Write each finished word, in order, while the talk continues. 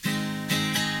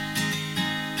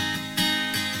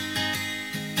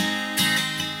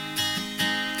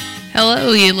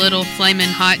Hello, you little flaming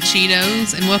hot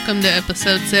Cheetos, and welcome to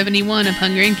episode 71 of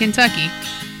Hungry in Kentucky.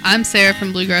 I'm Sarah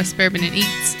from Bluegrass Bourbon and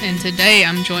Eats, and today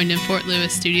I'm joined in Fort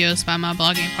Lewis Studios by my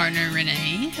blogging partner,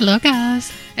 Renee. Hello,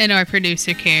 guys. And our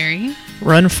producer, Carrie.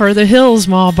 Run for the hills,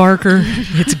 Ma Barker.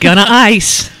 It's gonna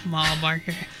ice. Ma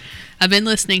Barker. I've been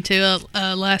listening to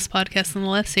a last podcast on the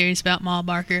Left series about Ma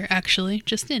Barker, actually.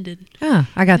 Just ended. Ah,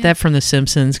 I got that from The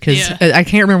Simpsons, because I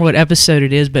can't remember what episode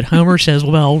it is, but Homer says,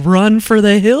 well, run for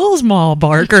the hills, Ma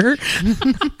Barker.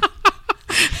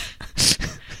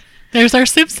 There's our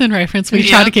Simpson reference. We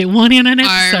try to get one in an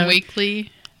episode. Our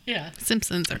weekly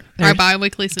Simpsons, our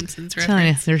bi-weekly Simpsons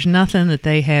reference. There's nothing that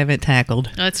they haven't tackled.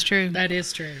 That's true. That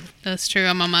is true. That's true.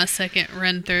 I'm on my second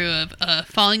run through of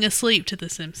falling asleep to The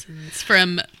Simpsons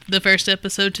from the first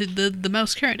episode to the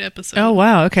most current episode. Oh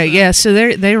wow! Okay, yeah. So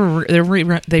they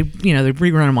rerun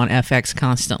them on FX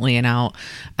constantly, and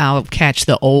I'll catch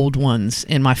the old ones.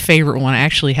 And my favorite one, I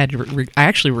actually had to I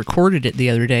actually recorded it the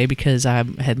other day because I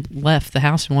had left the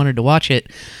house and wanted to watch it,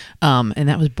 and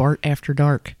that was Bart After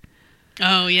Dark.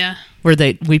 Oh yeah, where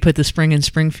we put the spring in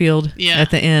Springfield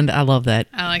at the end. I love that.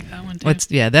 I like that one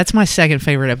too. That's my second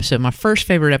favorite episode. My first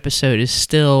favorite episode is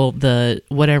still the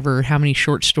how many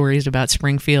short stories about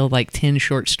Springfield, like 10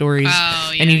 short stories.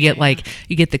 Oh yeah, and you get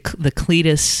the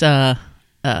Cletus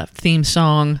theme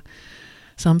song.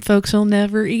 Some folks will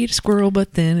never eat a squirrel,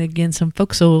 but then again, some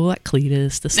folks will like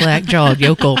Cletus, the slack-jawed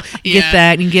yokel. You get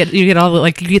that, and you get all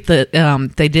the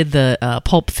they did the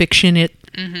Pulp Fiction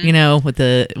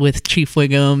with Chief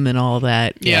Wiggum and all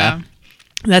that. Yeah.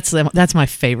 That's my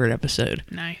favorite episode.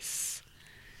 Nice.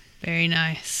 Very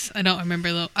nice. I don't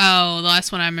remember the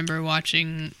last one I remember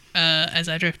watching as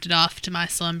I drifted off to my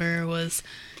slumber was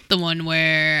the one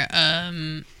where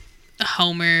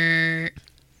Homer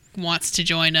wants to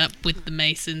join up with the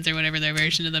Masons or whatever their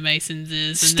version of the Masons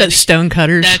is. And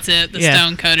Stonecutters. That's it, the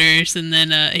Stonecutters. And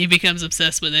then he becomes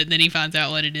obsessed with it. And then he finds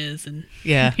out what it is. And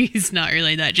he's not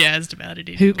really that jazzed about it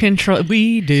anymore. Who control?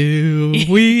 We do.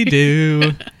 We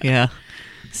do. Yeah.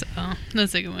 So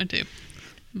that's a good one too.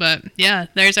 But yeah,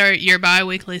 there's your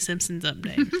bi-weekly Simpsons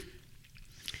update.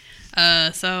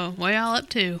 So what y'all up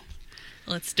to?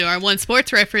 Let's do our one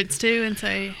sports reference too and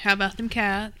say, how about them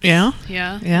Cats? Yeah.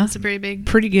 It's a very good win.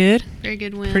 Pretty good.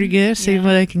 See if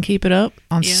they can keep it up.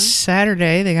 On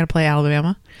Saturday, they got to play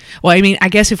Alabama. Well, I mean, I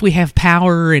guess if we have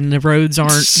power and the roads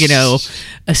aren't,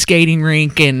 a skating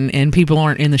rink and people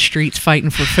aren't in the streets fighting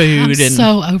for food. I'm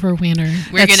so over winter.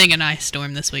 We're getting an ice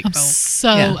storm this week, folks.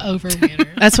 Over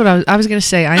winter. That's what I was going to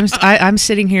say. I'm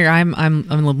sitting here. I'm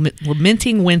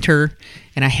lamenting winter.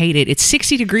 And I hate it. It's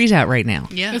 60 degrees out right now.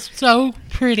 Yeah. It's so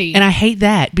pretty. And I hate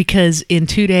that because in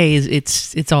 2 days,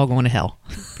 it's all going to hell.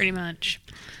 Pretty much.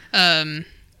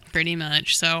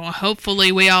 So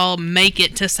hopefully we all make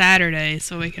it to Saturday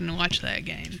so we can watch that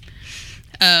game.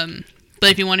 But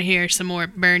if you want to hear some more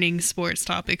burning sports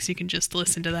topics, you can just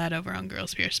listen to that over on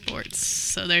Girls Beer Sports.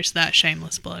 So there's that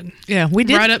shameless plug. Yeah, we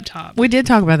did. Right up top. We did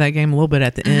talk about that game a little bit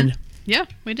at the end. Yeah,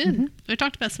 we did. Mm-hmm. We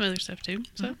talked about some other stuff too.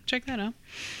 So check that out.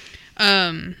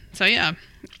 So yeah,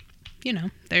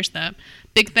 there's that.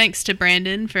 Big thanks to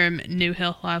Brandon from New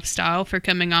Hill Lifestyle for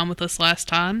coming on with us last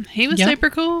time. He was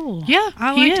super cool. Yeah,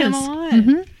 I liked him a lot.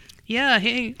 Mm-hmm. Yeah,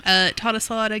 he taught us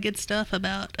a lot of good stuff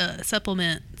about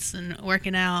supplements and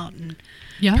working out and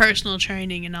personal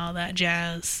training and all that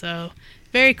jazz. So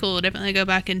very cool. Definitely go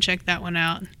back and check that one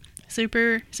out.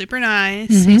 Super, super nice.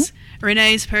 Mm-hmm. He's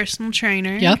Renee's personal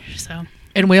trainer. Yep. So.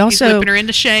 And we also he's whipping her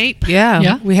into shape.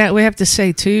 Yeah. We have to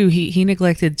say too. He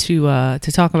neglected to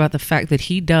talk about the fact that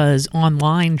he does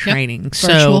online training,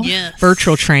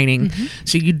 virtual training. Mm-hmm.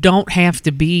 So you don't have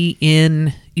to be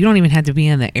in. You don't even have to be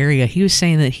in the area. He was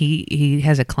saying that he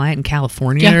has a client in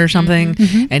California or something,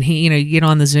 and he you get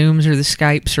on the Zooms or the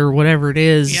Skypes or whatever it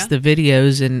is, the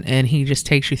videos, and he just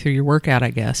takes you through your workout,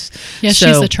 I guess. Yeah,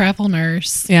 she's a travel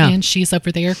nurse, and she's over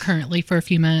there currently for a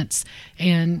few months,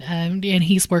 and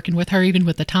he's working with her even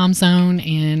with the time zone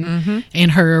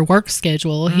and her work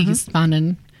schedule.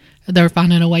 Mm-hmm. They're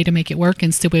finding a way to make it work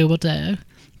and still be able to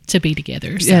be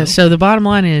together. So. Yeah. So the bottom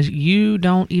line is, you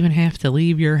don't even have to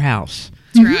leave your house.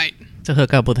 That's right. To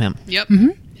hook up with him. Yep. Mm-hmm.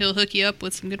 He'll hook you up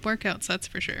with some good workouts, that's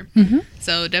for sure. Mm-hmm.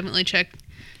 So definitely check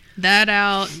that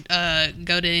out.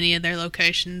 Go to any of their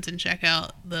locations and check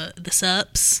out the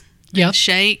sups. Yep.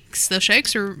 Shakes. Those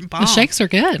shakes are bomb. The shakes are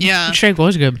good. Yeah. The shake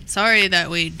was good. Sorry that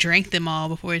we drank them all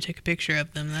before we took a picture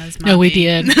of them. We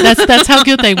did. That's how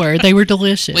good they were. They were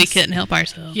delicious. We couldn't help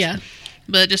ourselves. Yeah.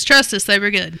 But just trust us, they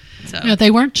were good. So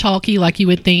they weren't chalky like you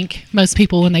would think. Most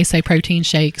people, when they say protein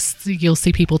shakes, you'll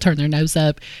see people turn their nose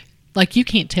up. Like, you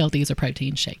can't tell these are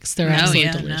protein shakes. They're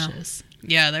absolutely delicious.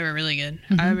 Yeah, they were really good.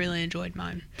 I really enjoyed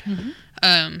mine.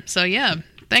 So yeah,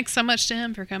 thanks so much to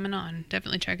him for coming on.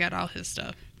 Definitely check out all his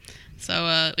stuff.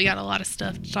 So we got a lot of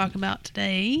stuff to talk about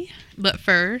today. But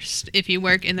first, if you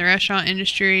work in the restaurant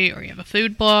industry or you have a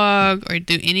food blog or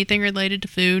do anything related to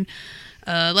food,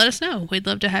 let us know. We'd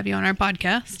love to have you on our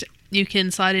podcast. You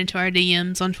can slide into our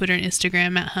DMs on Twitter and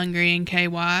Instagram at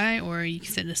hungryandky, or you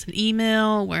can send us an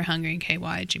email. We're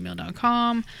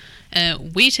hungryandky@gmail.com.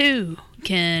 We too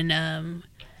can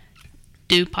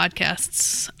do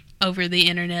podcasts over the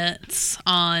internets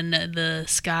on the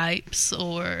Skypes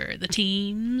or the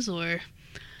Teams or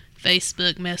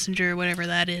Facebook Messenger, whatever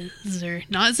that is, or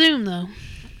not Zoom though.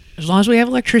 As long as we have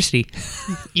electricity.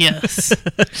 Yes.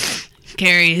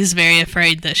 Carrie is very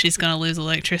afraid that she's going to lose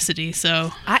electricity,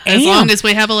 so as long as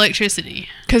we have electricity.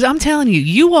 Because I'm telling you,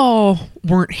 you all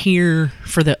weren't here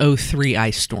for the 03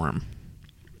 ice storm.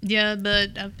 Yeah,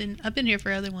 but I've been here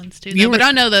for other ones too. But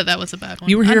I know that was a bad one.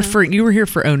 You were here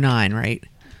for 09, right?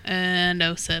 And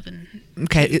 07.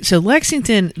 Okay, so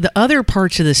Lexington, the other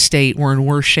parts of the state were in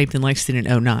worse shape than Lexington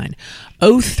in 09.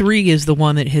 03 is the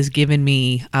one that has given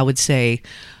me, I would say,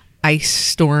 ice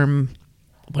storm.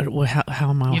 How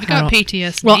am I? You've got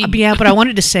PTSD. Well, yeah, but I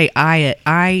wanted to say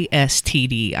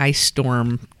ISTD, ice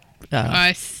storm.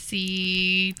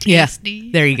 ICTSD. Yeah,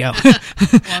 there you go. Well,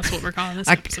 that's what we're calling this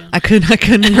episode. I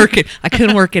couldn't work it. I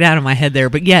couldn't work it out of my head there.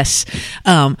 But yes,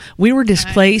 we were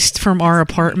displaced from our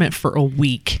apartment for a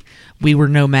week. We were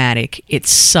nomadic. It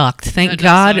sucked. Thank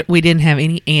God we didn't have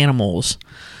any animals.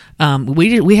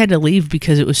 We had to leave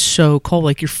because it was so cold.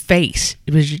 Like your face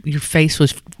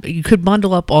was. You could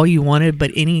bundle up all you wanted, but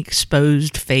any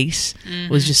exposed face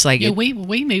was just like we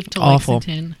moved to awful.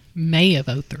 Lexington May of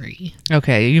 03.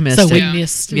 Okay, you missed it. So we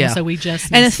missed. Yeah. So we just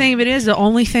missed and the thing of it is, the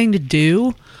only thing to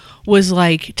do was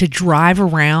like to drive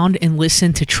around and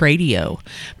listen to Tradio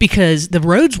because the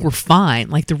roads were fine.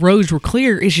 Like the roads were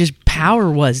clear. It's just power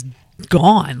was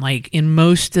gone. Like in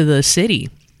most of the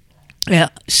city. Yeah,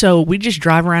 so we just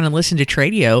drive around and listen to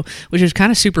Tradio, which is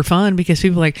kind of super fun because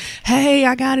people are like, hey,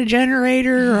 I got a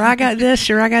generator, or I got this,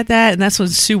 or I got that. And that's when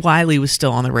Sue Wiley was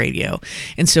still on the radio.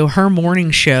 And so her morning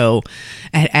show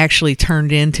had actually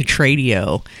turned into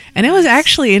Tradio. And it was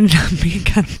actually ended up being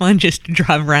kind of fun just to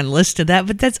drive around and listen to that.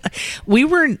 But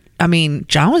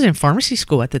John was in pharmacy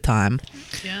school at the time.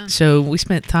 Yeah. So we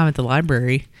spent time at the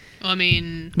library. Well,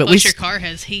 but your car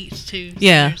has heat too. So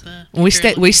yeah, we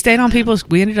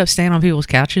ended up staying on people's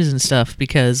couches and stuff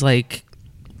because like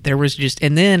there was just,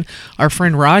 and then our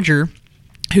friend Roger,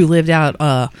 who lived out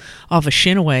off of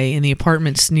Shinaway in the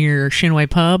apartments near Shinaway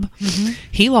Pub,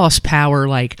 he lost power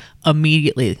like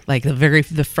immediately, like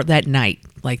that night,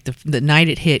 like the night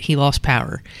it hit, he lost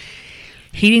power.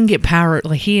 He didn't get power,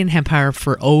 like he didn't have power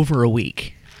for over a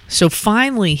week. So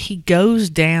finally, he goes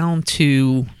down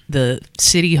to the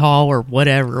city hall or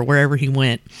whatever, or wherever he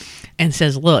went, and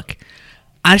says, look,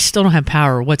 I still don't have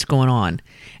power. What's going on?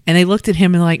 And they looked at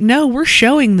him and like, no, we're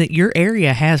showing that your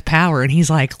area has power. And he's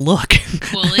like, look,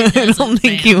 I don't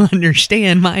think you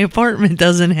understand. My apartment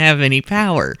doesn't have any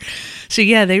power. So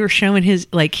yeah, they were showing his,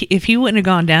 like, if he wouldn't have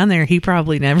gone down there, he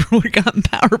probably never would have gotten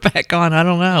power back on. I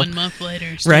don't know. 1 month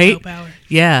later, still right? No power.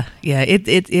 Yeah.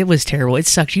 It was terrible. It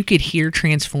sucked. You could hear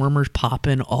transformers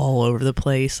popping all over the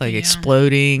place, like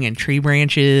exploding and tree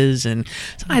branches. And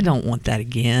so I don't want that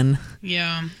again.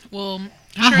 Yeah. Well,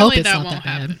 I hope it's that won't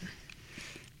happen.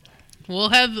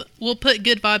 We'll put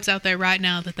good vibes out there right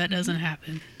now that doesn't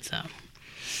happen.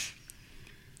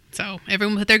 So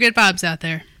everyone put their good vibes out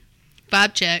there.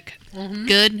 Vibe check. Mm-hmm.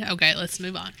 Good. Okay, let's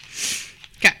move on.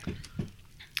 Okay.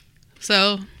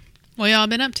 So, what y'all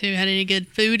been up to? Had any good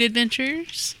food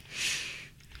adventures?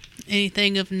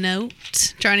 Anything of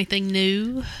note? Try anything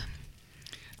new?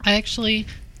 I actually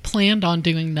planned on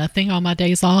doing nothing on my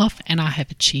days off, and I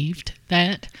have achieved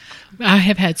that. I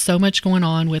have had so much going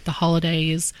on with the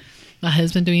holidays. My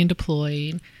husband being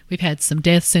deployed. We've had some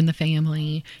deaths in the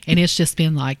family, and it's just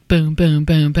been like boom, boom,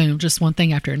 boom, boom, just one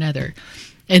thing after another.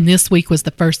 And this week was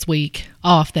the first week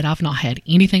off that I've not had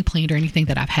anything planned or anything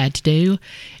that I've had to do.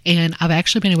 And I've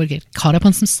actually been able to get caught up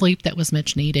on some sleep that was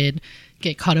much needed,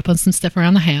 get caught up on some stuff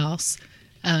around the house.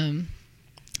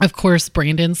 Of course,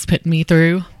 Brandon's putting me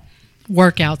through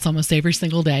workouts almost every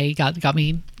single day. Got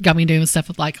me doing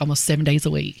stuff like almost 7 days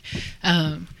a week.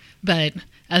 But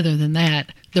other than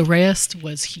that, the rest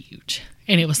was huge.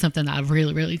 And it was something that I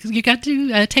really, really, because you got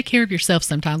to take care of yourself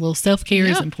sometimes. A little self-care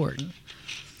is important.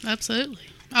 Absolutely.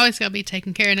 Always got to be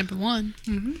taking care of number one.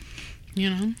 Mm-hmm. You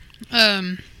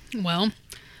know? Well,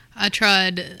 I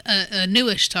tried a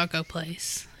newish taco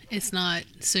place. It's not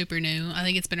super new. I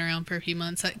think it's been around for a few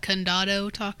months. Like Condado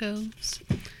Tacos.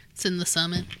 It's in the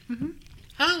Summit. Mm-hmm.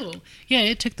 Oh, yeah,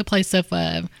 it took the place of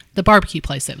the barbecue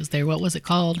place that was there. What was it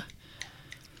called?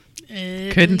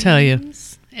 Couldn't tell you.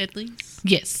 Edley's?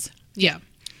 Yes. Yeah.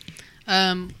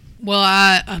 Well,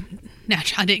 I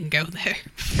didn't go there.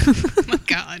 Oh my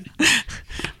God.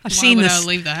 Why would I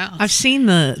leave the house? I've seen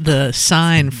the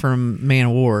sign from Man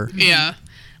of War. Yeah.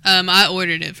 I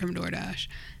ordered it from DoorDash,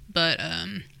 but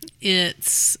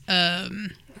it's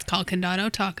called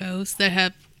Condado Tacos. They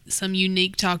have some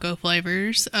unique taco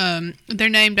flavors. They're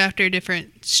named after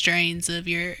different strains of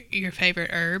your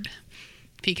favorite herb,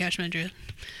 if you catch my drift.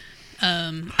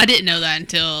 I didn't know that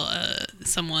until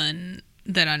someone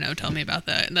that I know told me about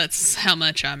that. That's how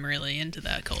much I'm really into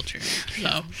that culture.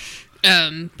 So,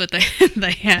 but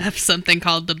they have something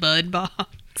called the Bud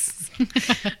Box,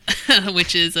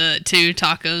 which is 2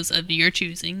 tacos of your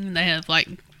choosing. They have like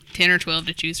 10 or 12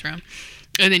 to choose from.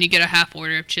 And then you get a half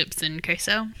order of chips and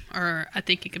queso, or I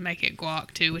think you can make it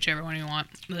guac too, whichever one you want.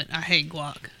 But I hate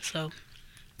guac, so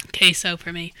queso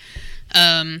for me.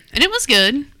 And it was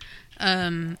good.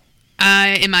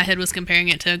 I, in my head, was comparing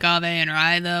it to agave and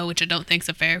rye, though, which I don't think is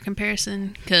a fair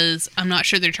comparison, because I'm not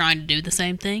sure they're trying to do the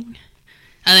same thing.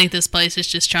 I think this place is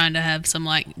just trying to have some,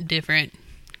 like, different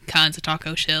kinds of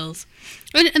taco shells.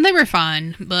 And they were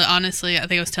fine, but honestly, I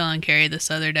think I was telling Carrie this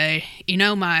other day,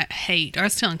 my hate, or I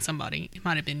was telling somebody, it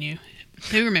might have been you,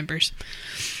 who remembers,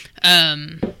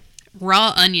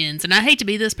 raw onions, and I hate to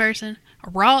be this person,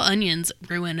 raw onions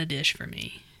ruin a dish for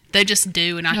me. They just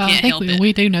do, and I can't help it.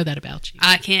 We do know that about you.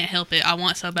 I can't help it. I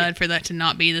want so bad for that to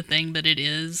not be the thing, but it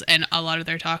is. And a lot of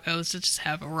their tacos just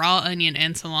have raw onion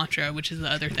and cilantro, which is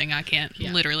the other thing I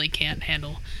literally can't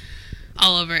handle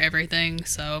all over everything.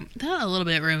 So that a little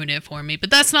bit ruined it for me. But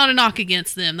that's not a knock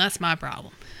against them. That's my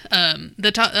problem.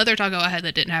 The other taco I had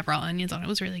that didn't have raw onions on it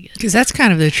was really good. Because that's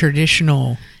kind of the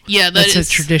traditional... Yeah, that's a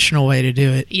traditional way to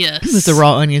do it. Yes. With the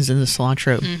raw onions and the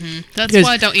cilantro. Mm-hmm. That's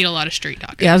why I don't eat a lot of street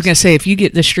tacos. Yeah, I was going to say, if you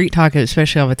get the street taco,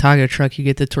 especially off a taco truck, you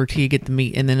get the tortilla, you get the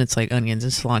meat, and then it's like onions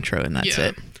and cilantro, and that's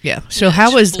it. Yeah. So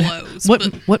how was...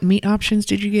 What meat options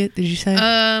did you get, did you say?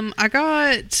 I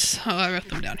got... I wrote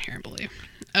them down here, I believe.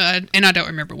 And I don't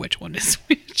remember which one is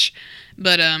which.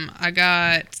 But I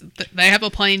got... They have a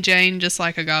plain Jane, just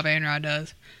like agave and rye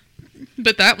does.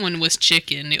 But that one was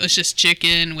chicken. It was just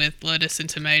chicken with lettuce and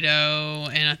tomato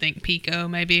and I think pico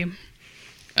maybe,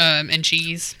 and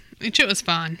cheese. Which it was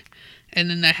fine. And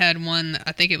then they had one,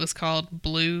 I think it was called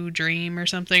Blue Dream or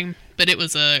something. But it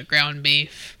was a ground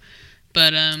beef.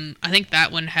 But I think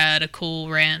that one had a Cool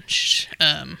Ranch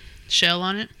shell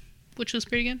on it, which was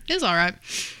pretty good. It was all right.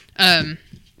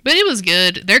 But it was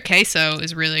good. Their queso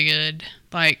is really good.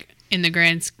 Like in the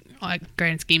grand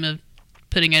scheme of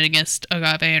putting it against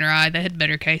agave and rye, they had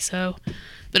better queso.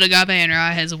 But agave and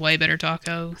rye has way better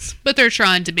tacos. But they're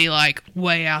trying to be like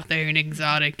way out there and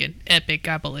exotic and epic,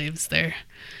 I believe is their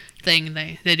thing.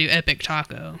 They do epic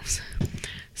tacos.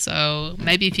 So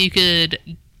maybe if you could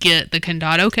get the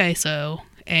Condado queso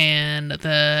and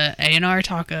the A&R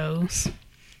tacos,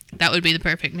 that would be the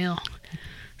perfect meal.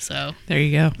 So there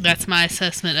you go. That's my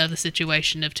assessment of the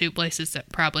situation of 2 places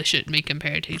that probably shouldn't be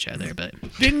compared to each other. But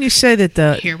didn't you say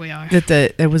that here we are.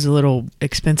 That it was a little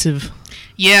expensive?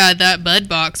 Yeah, that Bud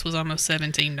Box was almost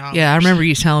 $17. Yeah, I remember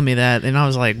you telling me that, and I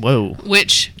was like, "Whoa!"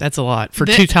 That's a lot for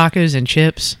 2 tacos and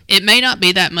chips. It may not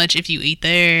be that much if you eat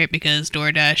there because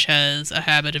DoorDash has a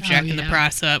habit of jacking the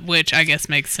price up, which I guess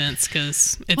makes sense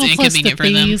because it's inconvenient for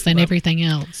them. Plus the fees and everything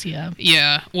else. Yeah.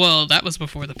 Yeah. Well, that was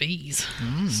before the fees.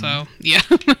 So yeah.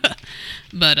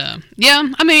 But yeah,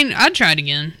 I mean, I'd try it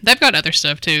again. They've got other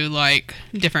stuff too, like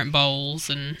different bowls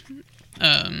and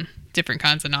different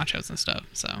kinds of nachos and stuff.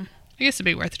 So I guess it'd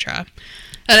be worth a try.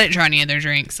 I didn't try any of their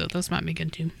drinks, so those might be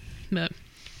good too. But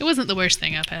it wasn't the worst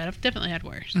thing I've had. I've definitely had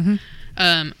worse.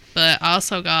 Mm-hmm. But I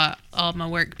also got all my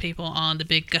work people on the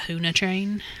big Kahuna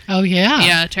train. Oh, yeah.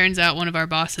 Yeah, it turns out one of our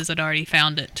bosses had already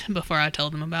found it before I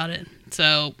told them about it.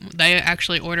 So they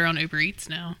actually order on Uber Eats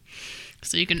now.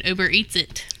 So you can Uber Eats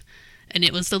it. And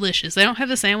it was delicious. They don't have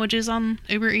the sandwiches on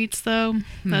Uber Eats, though.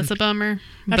 That's a bummer.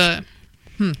 But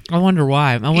I wonder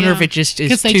why. I wonder if it just is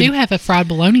because they do have a fried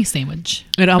bologna sandwich.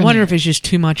 And I wonder if it's just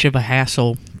too much of a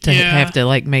hassle to have to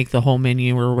like make the whole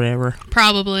menu or whatever.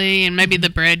 Probably, and maybe the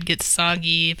bread gets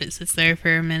soggy if it sits there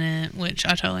for a minute, which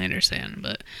I totally understand.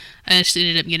 But I just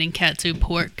ended up getting katsu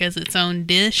pork as its own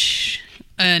dish,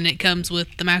 and it comes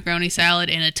with the macaroni salad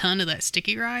and a ton of that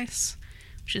sticky rice,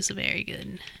 which is very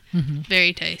good. Mm-hmm.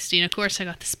 Very tasty. And of course I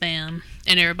got the Spam,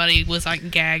 and everybody was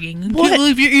like gagging. I can't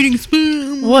believe you're eating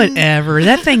Spam. Whatever.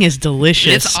 That thing is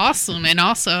delicious. It's awesome. And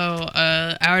also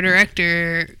our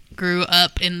director grew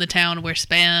up in the town where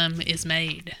Spam is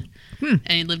made. and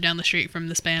he lived down the street from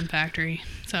the Spam Factory.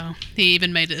 So he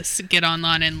even made us get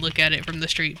online and look at it from the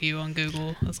street view on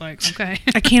Google. I was like, okay.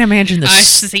 I can't imagine I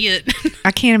see it.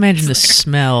 I can't imagine the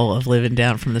smell of living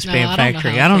down from the Spam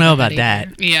Factory. I don't know about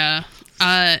that. Yeah.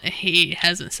 He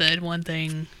hasn't said one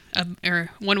thing or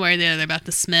one way or the other about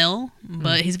the smell,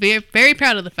 but he's very, very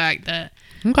proud of the fact that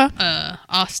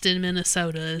Austin,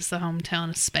 Minnesota is the hometown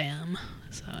of Spam.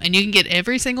 So, and you can get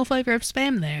every single flavor of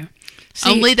Spam there.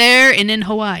 Only there and in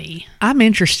Hawaii. I'm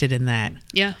interested in that.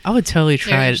 Yeah, I would totally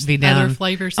try it. Be down. Other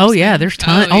flavors. Yeah, there's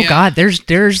tons. God,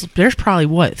 there's probably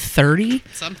what 30,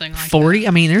 something like 40. That.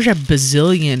 I mean, there's a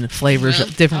bazillion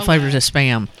flavors, different flavors of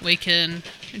Spam. We can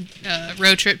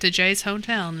road trip to Jay's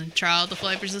hometown and try all the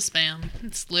flavors of Spam.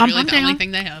 It's literally the only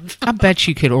thing they have. I bet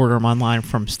you could order them online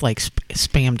from like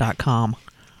spam.com.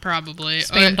 Probably.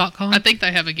 Spam.com. I think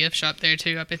they have a gift shop there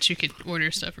too. I bet you could order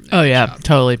stuff from there. Oh yeah,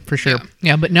 totally, for sure.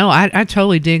 Yeah, but no, I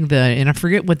totally dig and I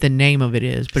forget what the name of it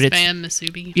is, but Spam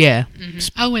Musubi. Yeah.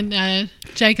 Mm-hmm. Oh, when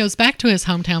Jay goes back to his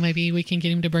hometown, maybe we can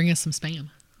get him to bring us some Spam.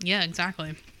 Yeah,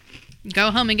 exactly.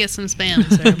 Go home and get some Spam.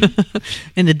 So.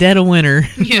 In the dead of winter.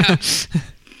 Yeah.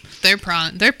 They're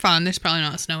fine. There's probably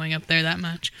not snowing up there that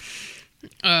much.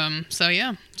 So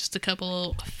yeah, just a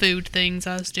couple food things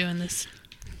I was doing this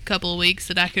couple of weeks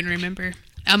that I can remember.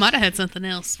 I might have had something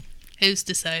else. Who's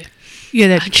to say?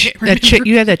 Yeah,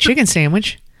 you had that chicken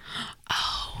sandwich.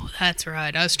 Oh, that's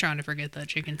right. I was trying to forget that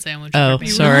chicken sandwich. Oh,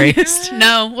 sorry.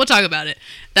 No, we'll talk about it.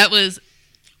 That was.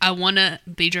 I want to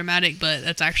be dramatic, but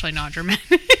that's actually not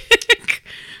dramatic.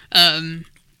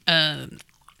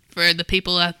 For the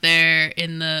people out there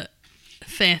in the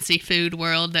fancy food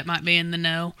world that might be in the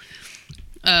know,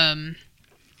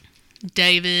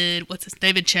 David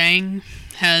Chang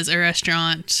has a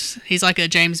restaurant. He's like a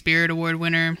James Beard Award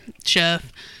winner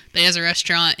chef. He has a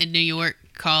restaurant in New York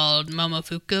called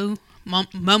Momofuku.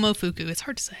 Momofuku, it's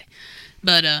hard to say.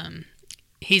 But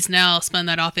he's now spun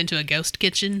that off into a ghost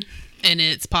kitchen, and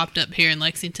it's popped up here in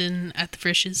Lexington at the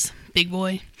Frisch's, Big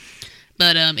Boy.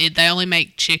 But they only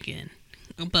make chicken.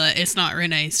 But it's not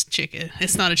Renee's chicken.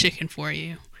 It's not a chicken for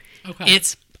you. Okay.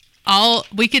 It's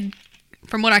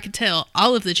from what I could tell,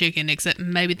 all of the chicken, except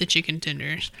maybe the chicken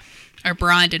tenders, are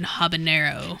brined in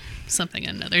habanero, something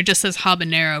or another. It just says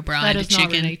habanero brine chicken. That is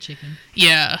not Renee chicken.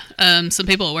 Yeah. Some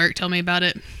people at work told me about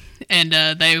it, and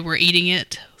they were eating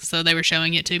it, so they were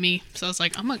showing it to me. So I was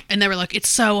like, and they were like, it's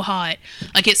so hot.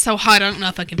 Like, it's so hot, I don't know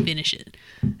if I can finish it.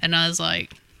 And I was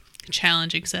like,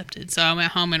 challenge accepted. So I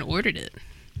went home and ordered it,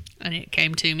 and it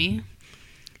came to me.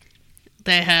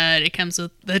 They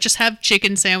just have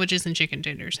chicken sandwiches and chicken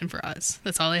tenders and fries.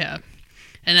 That's all they have.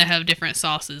 And they have different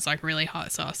sauces, like really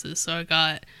hot sauces. So I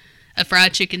got a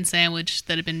fried chicken sandwich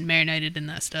that had been marinated in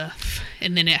that stuff.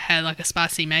 And then it had like a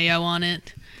spicy mayo on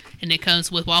it. And it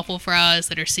comes with waffle fries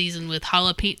that are seasoned with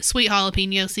sweet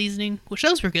jalapeno seasoning, which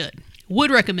those were good. Would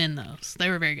recommend those.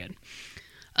 They were very good.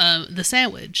 The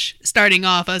sandwich, starting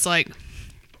off, I was like,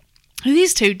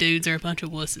 these two dudes are a bunch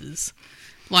of wusses.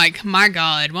 Like, my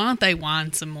God, why don't they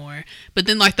whine some more? But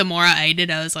then, like, the more I ate it,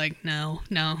 I was like, no,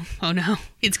 oh no,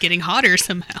 it's getting hotter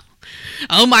somehow.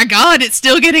 Oh my God, it's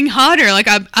still getting hotter. Like,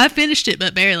 I finished it,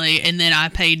 but barely, and then I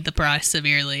paid the price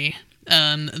severely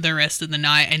the rest of the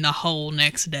night and the whole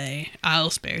next day. I'll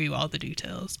spare you all the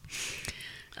details.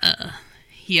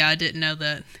 Yeah, I didn't know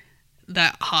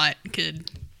that hot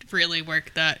could really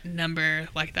work that number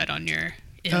like that on your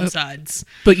insides.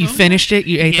 But you finished it?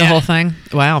 You ate the whole thing?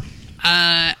 Wow.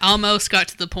 I almost got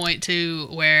to the point, too,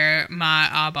 where my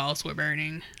eyeballs were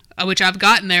burning, which I've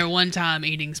gotten there one time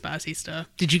eating spicy stuff.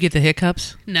 Did you get the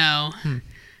hiccups? No,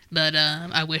 but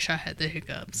I wish I had the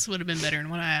hiccups. Would have been better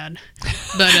than what I had.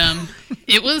 But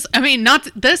it was,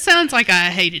 this sounds like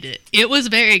I hated it. It was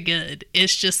very good.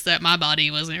 It's just that my body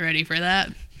wasn't ready for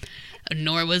that,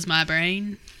 nor was my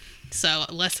brain. So,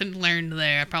 lesson learned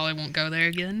there. I probably won't go there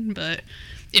again, but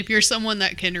if you're someone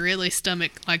that can really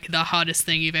stomach like the hottest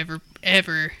thing you've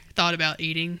ever thought about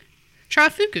eating, try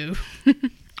fugu.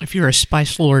 If you're a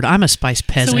spice lord, I'm a spice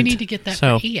peasant. So we need to get that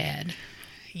for Ead.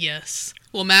 Yes.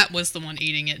 Well, Matt was the one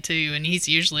eating it too, and he's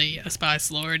usually a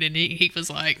spice lord, and he was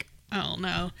like, oh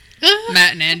no.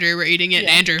 Matt and Andrew were eating it, and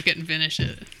Andrew couldn't finish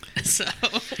it. So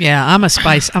yeah, I'm a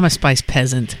spice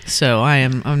peasant, so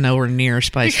I'm nowhere near a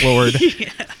spice lord.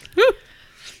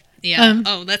 Yeah.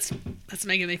 That's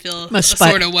making me feel a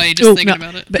sort of way just thinking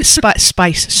about it. But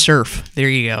spice surf. There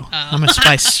you go. I'm a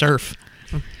spice surf.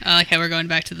 I like how we're going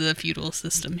back to the feudal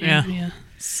system here. Yeah.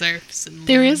 Surfs and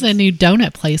there is a new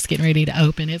donut place getting ready to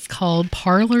open. It's called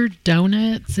Parlor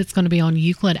Donuts. It's going to be on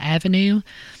Euclid Avenue.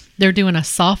 They're doing a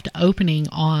soft opening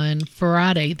on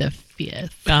Friday the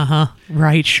 5th.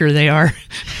 Right, sure they are.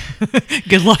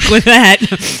 Good luck with that.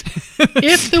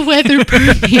 If the weather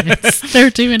permits, they're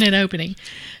doing an opening.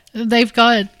 They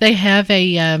have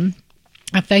a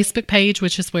Facebook page,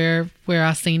 which is where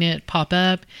I seen it pop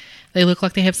up. They look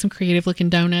like they have some creative looking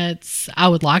donuts. I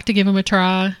would like to give them a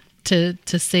try to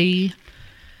see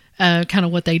kind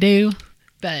of what they do,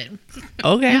 but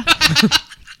okay.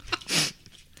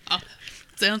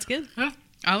 Sounds good.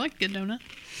 I like good donut.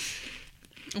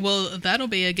 Well, that'll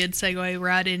be a good segue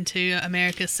right into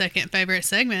America's second favorite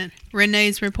segment,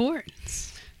 Renee's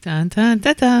Reports. Dun, dun,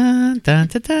 dun, dun, dun,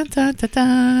 dun, dun, dun,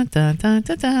 dun, dun,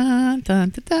 dun, dun,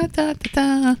 dun, dun,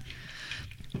 dun.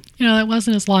 You know, that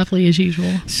wasn't as lively as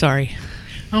usual. Sorry.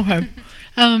 Okay.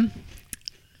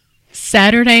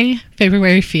 Saturday,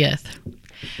 February 5th.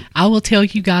 I will tell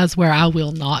you guys where I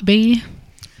will not be,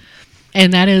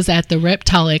 and that is at the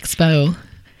Reptile Expo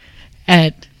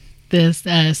at this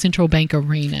Central Bank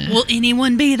Arena. Will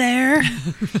anyone be there?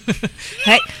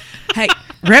 Hey,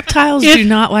 reptiles do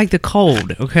not like the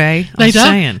cold, okay? I'm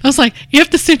saying. I was like, if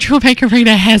the Central Bank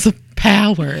Arena has a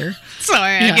power.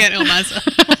 Sorry, I get on myself.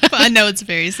 But I know it's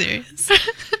very serious.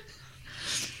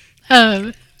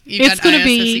 It's going to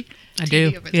be... I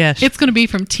do, yes. It's going to be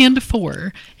from 10 to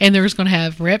 4, and there's going to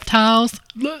have reptiles,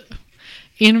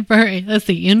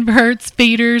 inverts,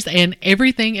 feeders, and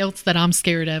everything else that I'm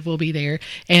scared of will be there.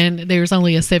 And there's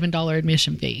only a $7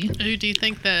 admission fee. Do you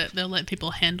think that they'll let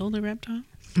people handle the reptile?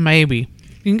 Maybe.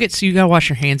 You gotta wash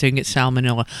your hands so you can get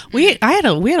salmonella. We had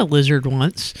a lizard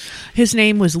once. His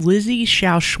name was Lizzie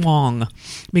Xiaoshuang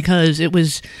because it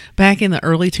was back in the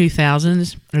early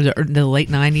 2000s or the late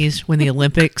 90s when the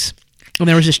Olympics, when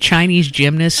there was this Chinese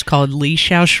gymnast called Li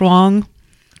Xiaoshuang.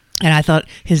 And I thought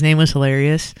his name was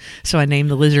hilarious, so I named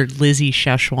the lizard Lizzie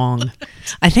Xiaoshuang.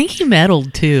 I think he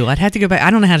medaled too. I'd have to go back. I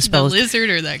don't know how to spell the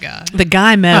lizard or that guy. The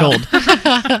guy medaled.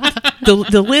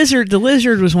 The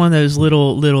lizard was one of those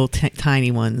little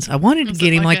tiny ones. I wanted to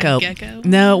get him like a gecko?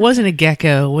 No, it wasn't a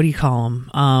gecko. What do you call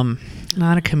him?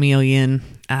 Not a chameleon.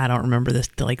 I don't remember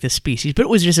the species, but it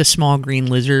was just a small green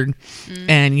lizard,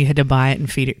 and you had to buy it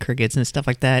and feed it crickets and stuff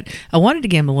like that. I wanted to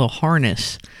get him a little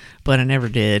harness, but I never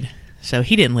did. So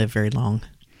he didn't live very long.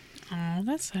 Oh,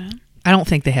 that's sad. I don't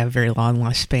think they have a very long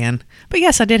lifespan. But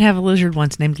yes, I did have a lizard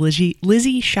once named Lizzie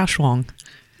Xiaoshuang.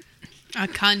 I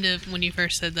kind of, when you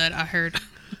first said that, I heard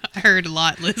a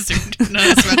lot lizard. No,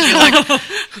 that's what you're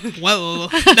like, whoa,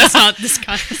 that's not this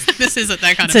kind. This isn't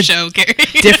that kind of show, Gary.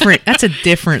 That's a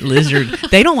different lizard.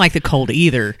 They don't like the cold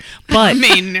either. But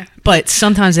but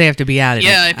sometimes they have to be out of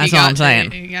it. That's all I'm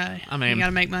saying. You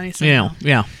gotta make money somehow.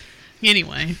 Yeah.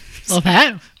 Anyway.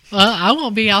 Well, I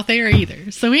won't be out there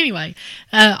either. So anyway,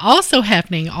 also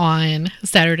happening on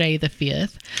Saturday the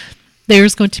 5th,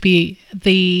 there's going to be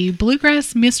the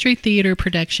Bluegrass Mystery Theater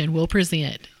production will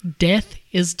present Death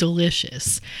is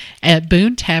Delicious at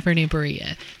Boone Tavern in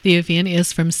Berea. The event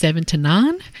is from 7 to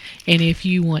 9, and if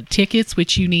you want tickets,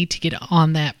 which you need to get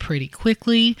on that pretty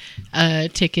quickly,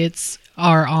 tickets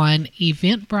are on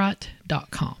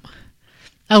eventbrite.com.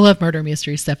 I love murder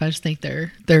mystery stuff. I just think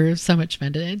they're so much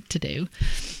fun to do.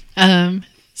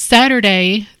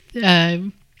 Saturday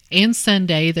and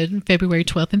Sunday, the February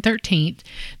 12th and 13th,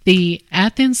 the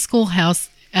Athens Schoolhouse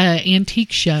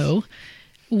Antique Show.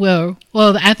 The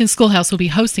Athens Schoolhouse will be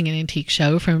hosting an antique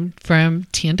show from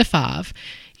 10 to 5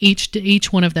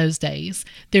 each one of those days.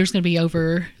 There's going to be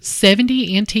over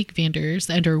 70 antique vendors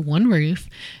under one roof.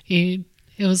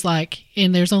 It was like,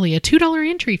 and there's only a $2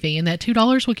 entry fee, and that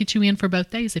 $2 will get you in for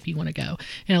both days if you want to go.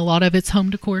 And a lot of it's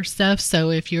home decor stuff, so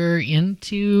if you're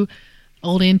into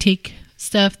old antique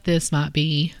stuff, this might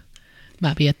be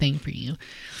a thing for you.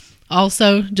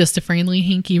 Also, just a friendly,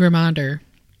 hinky reminder,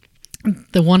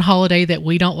 the one holiday that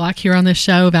we don't like here on this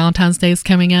show, Valentine's Day, is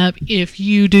coming up. If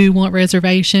you do want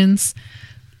reservations,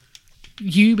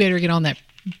 you better get on that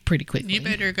pretty quickly. You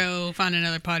better go find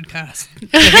another podcast to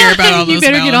hear about all those. You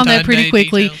better Valentine's get on that pretty Day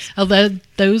quickly. details. Although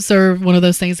those are one of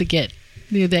those things that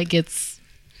gets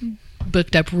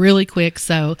booked up really quick.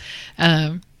 So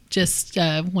just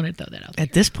wanted to throw that out there.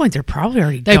 At this point, they're probably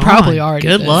already They gone. probably already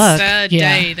Good did. luck. Sad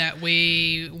day that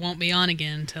we won't be on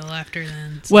again until after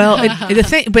then. So. Well, the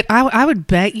thing, but I would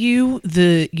bet you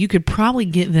you could probably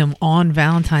get them on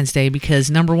Valentine's Day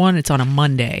because number one, it's on a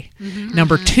Monday. Mm-hmm.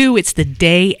 Number two, it's the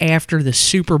day after the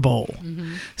Super Bowl.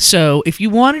 Mm-hmm. So if you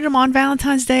wanted them on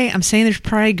Valentine's Day, I'm saying there's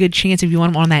probably a good chance if you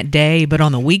want them on that day, but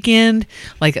on the weekend,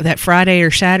 like that Friday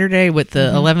or Saturday with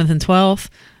the 11th and 12th.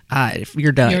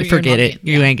 You're done. Forget it.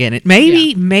 You ain't getting it.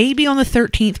 Maybe on the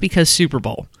 13th because Super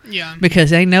Bowl. Yeah.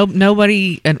 Because ain't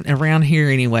nobody around here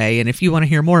anyway. And if you want to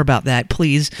hear more about that,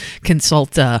 please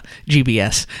consult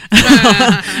GBS.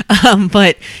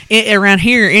 But around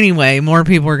here anyway, more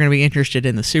people are going to be interested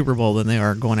in the Super Bowl than they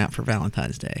are going out for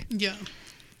Valentine's Day. Yeah.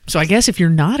 So I guess if you're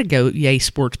not a Yay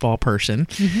Sports Ball person,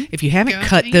 if you haven't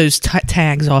cut those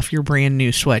tags off your brand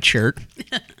new sweatshirt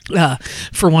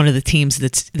for one of the teams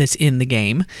that's in the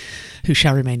game, who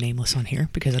shall remain nameless on here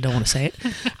because I don't want to say it,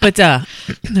 but they're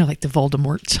like the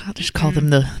Voldemorts. I'll just call them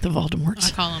the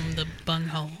Voldemorts. I call them the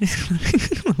bunghole.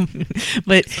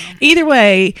 But either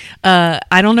way,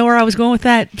 I don't know where I was going with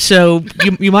that. So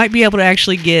you might be able to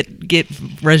actually get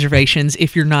reservations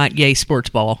if you're not Yay Sports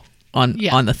Ball on the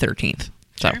 13th.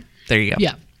 So, there you go.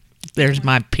 Yeah. There's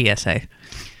my PSA.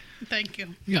 Thank you.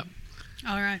 Yep.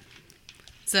 All right.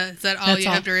 Is that all you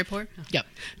have to report? Yep.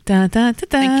 Thank you.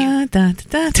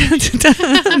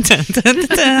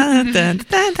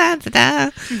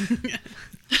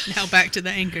 Now back to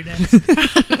the anchor desk.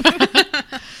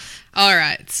 All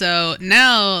right. So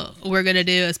now we're going to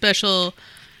do a special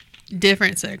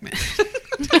different segment.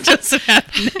 Just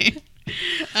happening.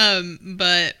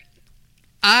 But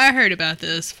I heard about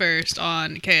this first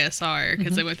on KSR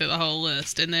because they went through the whole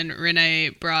list, and then Renee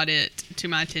brought it to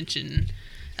my attention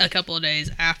a couple of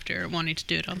days after wanting to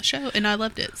do it on the show, and I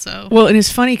loved it. So well, and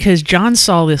it's funny because John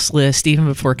saw this list even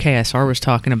before KSR was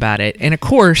talking about it, and of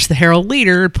course the Herald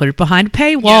Leader put it behind a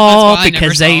paywall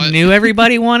because they knew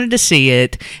everybody wanted to see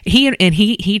it.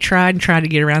 He tried to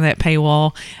get around that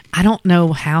paywall. I don't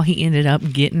know how he ended up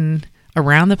getting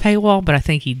around the paywall, but I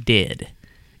think he did.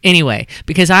 Anyway,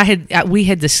 because we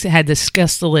had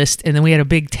discussed the list, and then we had a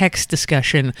big text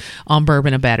discussion on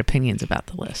Bourbon and Bad Opinions about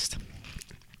the list.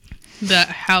 The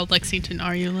How Lexington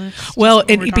Are You list? Well,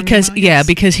 because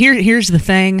here's the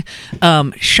thing,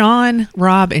 Sean,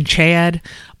 Rob, and Chad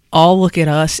all look at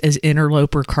us as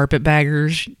interloper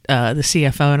carpetbaggers, the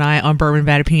CFO and I, on Bourbon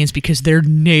Bad Opinions because they're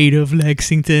native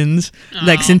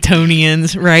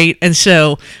Lexingtonians, right? And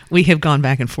so we have gone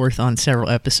back and forth on several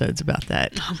episodes about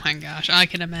that. Oh my gosh, I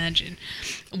can imagine.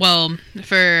 Well,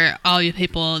 for all you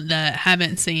people that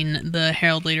haven't seen the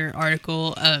Herald Leader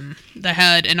article, they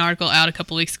had an article out a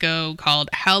couple weeks ago called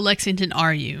How Lexington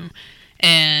Are You?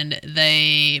 And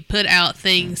they put out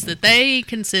things that they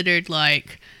considered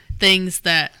like things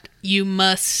that you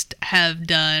must have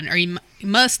done or you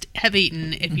must have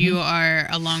eaten if you are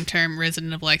a long-term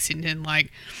resident of Lexington.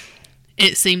 Like,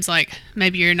 it seems like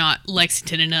maybe you're not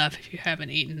Lexington enough if you haven't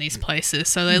eaten these places.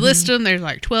 So they list them. There's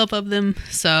like 12 of them.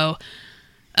 So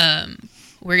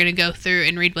we're going to go through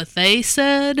and read what they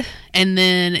said. And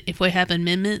then if we have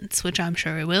amendments, which I'm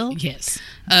sure we will. Yes.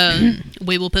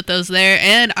 We will put those there.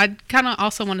 And I kind of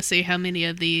also want to see how many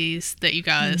of these that you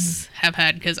guys have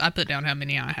had, because I put down how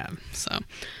many I have. So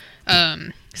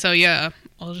yeah,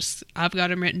 I've got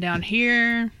them written down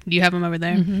here. Do you have them over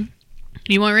there? Do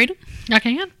you want to read them? I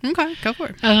can. Okay, go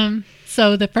for it.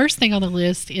 So the first thing on the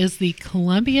list is the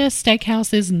Columbia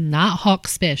Steakhouse's Nighthawk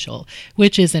Special,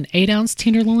 which is an 8-ounce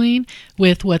tenderloin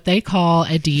with what they call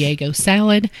a Diego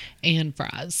salad and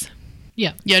fries.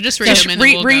 Yeah. Yeah, just read them and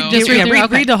then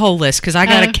read the whole list because I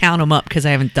got to count them up because I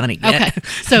haven't done it yet. Okay.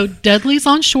 So Dudley's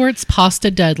on Short's Pasta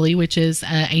Dudley, which is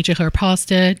angel hair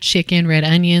pasta, chicken, red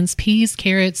onions, peas,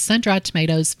 carrots, sun-dried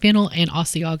tomatoes, fennel, and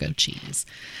Asiago cheese.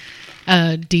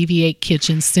 DV8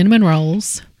 Kitchen cinnamon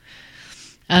rolls.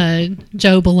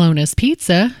 Joe Bologna's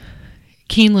pizza.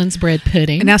 Keeneland's bread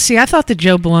pudding. Now, see, I thought the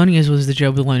Joe Bologna's was the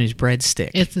Joe Bologna's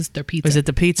breadstick. It's their pizza. Was it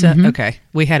the pizza? Okay.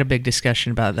 We had a big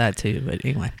discussion about that, too, but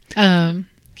anyway.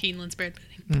 Keeneland's bread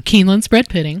pudding. Keeneland's bread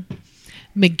pudding.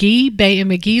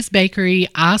 McGee's Bakery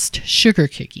iced sugar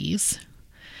cookies.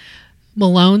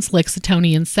 Malone's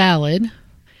Lexingtonian salad.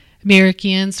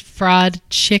 American's fried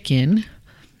chicken.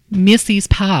 Missy's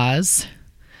pies.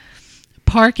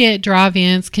 Parkett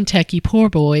Drive-In's Kentucky Poor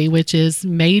Boy, which is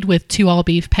made with 2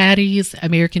 all-beef patties,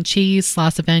 American cheese,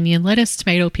 slice of onion, lettuce,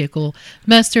 tomato, pickle,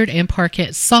 mustard, and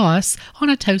Parkett sauce on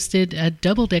a toasted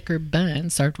double-decker bun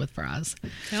served with fries.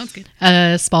 Sounds good.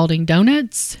 Spalding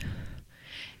Donuts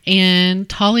and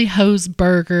Tolly Ho's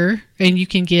Burger, and you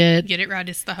can get it right.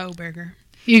 It's the Ho Burger.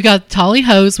 You got Tolly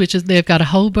Ho's, which is they've got a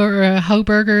Ho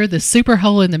Burger, the Super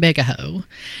Ho, and the Mega Ho.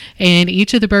 And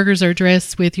each of the burgers are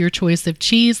dressed with your choice of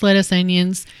cheese, lettuce,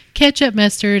 onions, ketchup,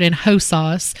 mustard, and Ho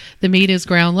sauce. The meat is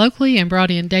ground locally and brought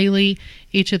in daily.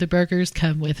 Each of the burgers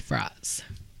come with fries.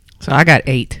 So I got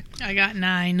 8. I got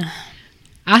 9.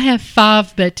 I have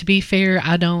 5, but to be fair,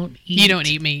 I don't eat. You don't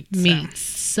eat meat.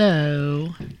 So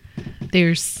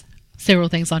there's several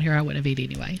things on here I wouldn't have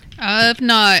eaten anyway. I've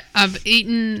not. I've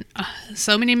eaten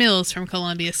so many meals from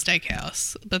Columbia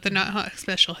Steakhouse, but the Nighthawk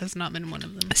Special has not been one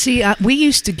of them. See, we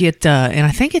used to get, and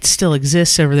I think it still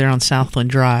exists over there on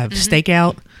Southland Drive,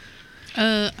 Stakeout.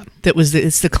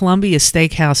 It's the Columbia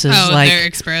Steakhouse's their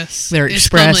Express. Their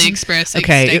Express. Columbia Express.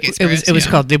 Okay, it was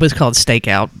called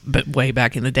Stakeout, but way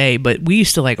back in the day. But we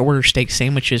used to order steak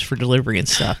sandwiches for delivery and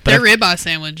stuff. But their ribeye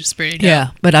sandwich is pretty good. Yeah,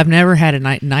 but I've never had a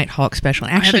Nighthawk Special.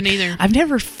 Actually, I haven't either. I've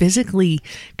never physically,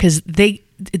 because they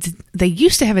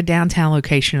used to have a downtown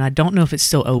location. I don't know if it's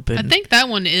still open. I think that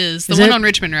one is. The one on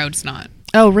Richmond Road's not.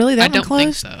 Oh, really? That I one don't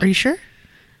closed? think so. Are you sure?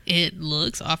 It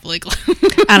looks awfully close.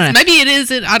 I don't know. Maybe it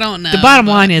isn't. I don't know. The bottom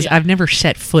line is I've never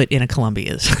set foot in a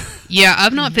Columbia's. Yeah,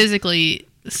 I've not physically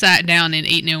sat down and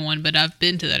eaten in one, but I've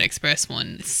been to that Express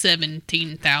one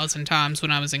 17,000 times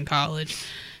when I was in college.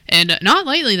 And not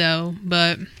lately, though,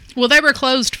 but... Well, they were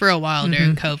closed for a while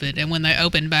during COVID, and when they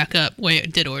opened back up, we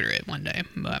did order it one day,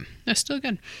 but that's still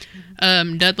good.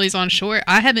 Dudley's on Shore.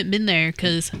 I haven't been there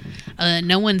because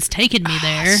no one's taken me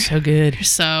there. So good.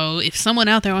 So if someone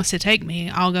out there wants to take me,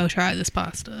 I'll go try this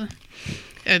pasta.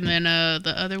 And then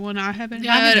the other one I haven't had.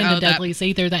 I haven't been to Dudley's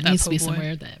either. That needs to be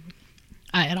somewhere that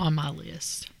I had on my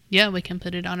list. Yeah, we can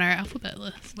put it on our alphabet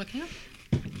list. We can.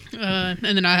 And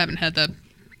then I haven't had the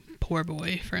Poor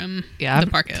Boy from the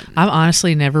Parkette. I've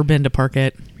honestly never been to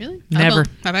Parkette. Really? Never.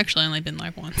 I've actually only been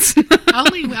once.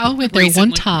 I went there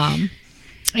one time,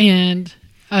 and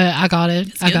I got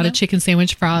it. I got a chicken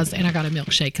sandwich, fries, and I got a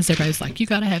milkshake because everybody's like, "You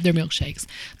got to have their milkshakes."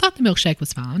 I thought the milkshake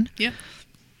was fine. Yeah.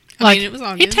 I mean, it was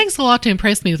all good. It takes a lot to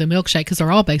impress me with a milkshake because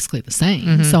they're all basically the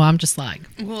same. So I'm just like,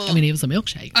 it was a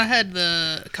milkshake. I had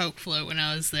the Coke float when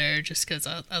I was there just because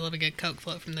I love a good Coke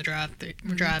float from the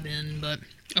drive-in, but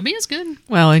I mean, it's good.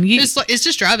 Well, and it's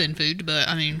just drive-in food, but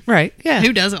I mean, right? Yeah,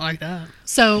 who doesn't like that?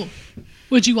 So,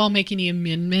 would you all make any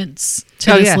amendments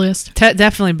to this list?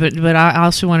 Definitely, but I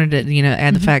also wanted to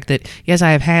add the fact that yes,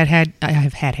 I've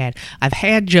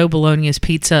had Joe Bologna's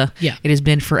pizza. Yeah, it has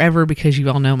been forever because you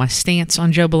all know my stance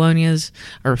on Joe Bologna's.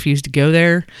 I refuse to go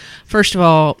there. First of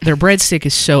all, their breadstick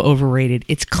is so overrated.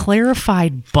 It's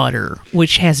clarified butter,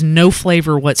 which has no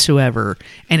flavor whatsoever,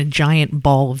 and a giant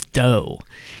ball of dough.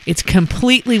 It's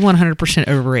completely 100%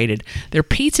 overrated. Their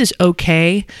pizza's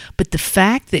okay, but the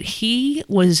fact that he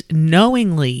was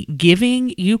knowingly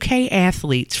giving UK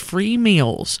athletes free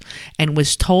meals and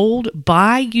was told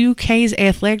by UK's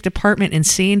athletic department and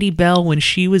Sandy Bell when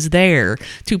she was there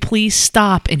to please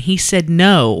stop, and he said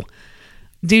no.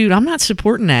 Dude, I'm not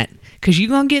supporting that because you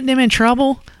gonna get them in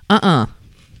trouble? No,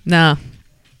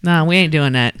 we ain't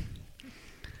doing that.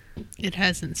 It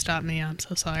hasn't stopped me. I'm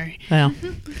so sorry. Well,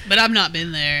 but I've not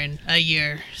been there in a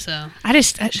year, so I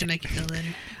should make you feel better.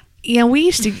 Yeah, we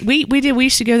used to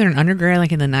go there in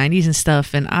undergrad, in the 90s and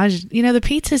stuff, and I was, the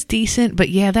pizza's decent, but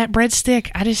yeah, that breadstick,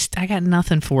 I got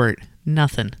nothing for it.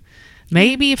 Nothing.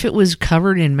 Maybe if it was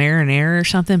covered in marinara or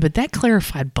something, but that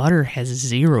clarified butter has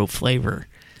zero flavor.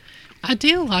 I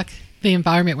do like the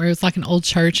environment where it's like an old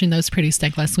church and those pretty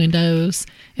stained glass windows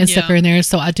and stuff are in there,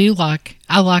 so I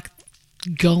like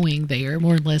going there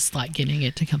more or less, like getting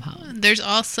it to come home. There's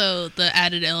also the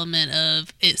added element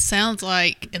of it sounds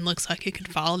like and looks like it could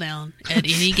fall down at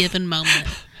any given moment,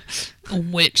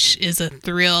 which is a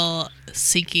thrill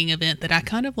seeking event that I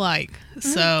kind of like.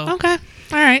 So okay,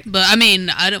 all right. But I mean,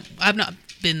 I've not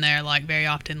been there very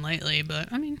often lately,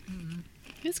 but I mean,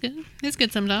 it's good. It's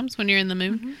good sometimes when you're in the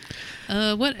mood.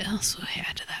 What else would I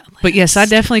add to that list? But yes, I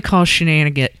definitely call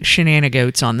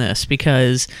shenanigans on this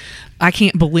because I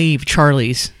can't believe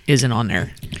Charlie's isn't on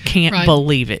there. Can't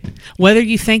believe it. Whether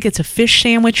you think it's a fish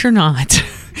sandwich or not,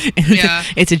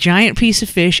 it's a giant piece of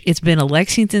fish. It's been a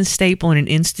Lexington staple and an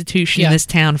institution in this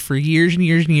town for years and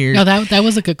years and years. No, that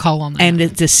was a good call on that. And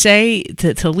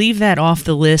to leave that off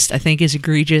the list, I think is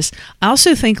egregious. I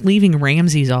also think leaving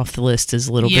Ramsay's off the list is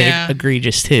a little bit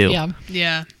egregious too.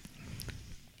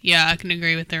 Yeah, I can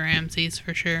agree with the Ramsay's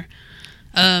for sure.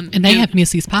 And they have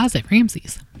Missy's Pies at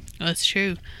Ramsay's. That's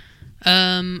true.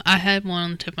 I had one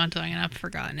on the tip of my tongue and I've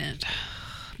forgotten it.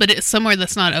 But it's somewhere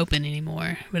that's not open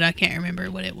anymore. But I can't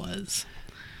remember what it was.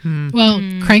 Well,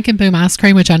 Crank and Boom ice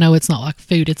cream, which I know it's not like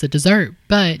food, it's a dessert.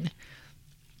 But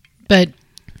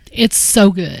it's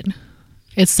so good.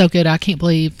 It's so good. I can't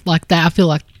believe that. I feel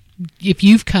like if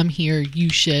you've come here, you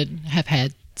should have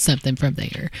had something from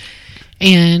there.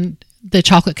 And the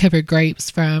chocolate covered grapes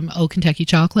from Old Kentucky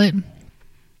Chocolate.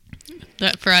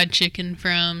 That fried chicken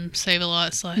from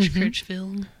Save-A-Lot /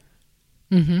 Critchfield.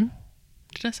 Mm-hmm.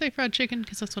 Did I say fried chicken?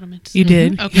 Because that's what I meant to say. You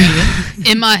did. Okay.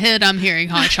 In my head, I'm hearing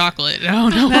hot chocolate. Oh,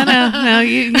 no. No.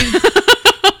 You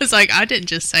was like, I didn't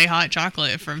just say hot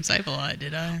chocolate from Save-A-Lot,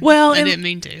 did I? Well, I didn't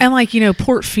mean to. And like,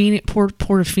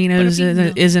 Portofino's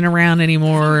isn't around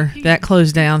anymore. That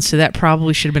closed down, so that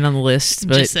probably should have been on the list.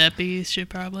 But Giuseppe's should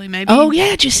probably, maybe. Oh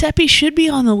yeah, Giuseppe should be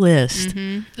on the list.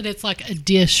 Mm-hmm. But it's like a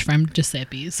dish from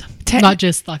Giuseppe's, not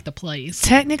just like the place.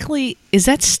 Technically, is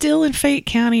that still in Fayette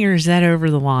County or is that over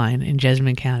the line in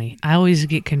Jessamine County? I always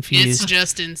get confused. It's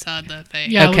just inside the Fayette.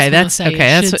 Yeah, okay, that's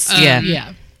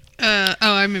yeah.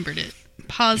 I remembered it.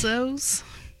 Pazzo's.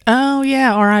 Oh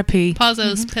yeah, R.I.P.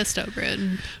 Pazzo's pesto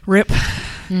bread. Rip.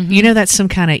 Mm-hmm. You know that's some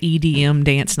kind of EDM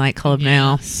dance nightclub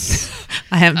now.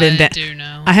 I haven't been.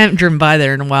 I haven't driven by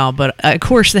there in a while, but of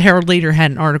course the Herald Leader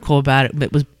had an article about it, but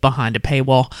it was behind a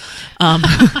paywall.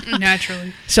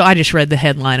 Naturally. So I just read the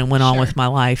headline and went on with my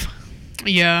life.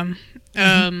 Yeah.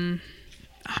 I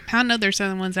know there's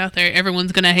other ones out there.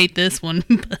 Everyone's gonna hate this one,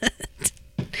 but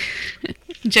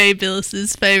Jay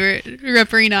Billis's favorite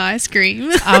Ripperina ice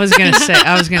cream. I was gonna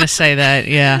say that.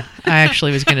 Yeah, I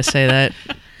actually was gonna say that.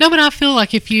 No, but I feel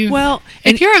like I feel like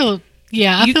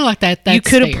that. That's you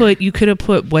could have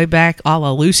put way back. A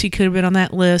la Lucy could have been on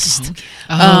that list.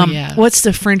 Yeah. What's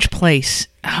the French place?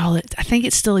 Oh, I think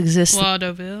it still exists. La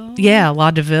Deauville. Yeah,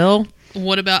 La Deauville.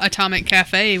 What about Atomic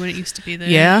Cafe when it used to be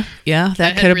there? Yeah,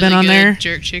 that could have been on there.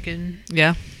 Jerk chicken.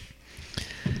 Yeah.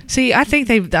 See, I think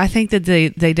that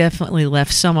they definitely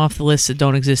left some off the list that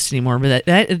don't exist anymore. But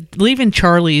that leaving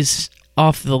Charlie's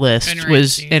off the list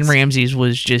and Ramsey's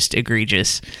was just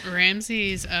egregious.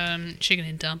 Ramsey's chicken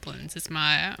and dumplings is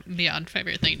my beyond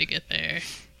favorite thing to get there.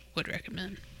 Would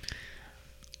recommend.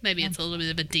 Maybe it's a little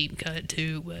bit of a deep cut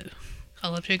too, but I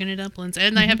love chicken and dumplings,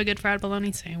 and they have a good fried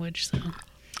bologna sandwich. So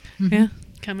yeah,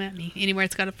 come at me anywhere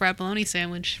it's got a fried bologna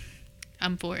sandwich.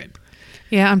 I'm for it.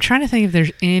 Yeah, I'm trying to think if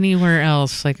there's anywhere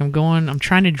else. Like I'm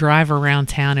trying to drive around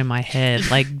town in my head,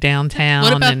 like downtown.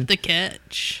 What about the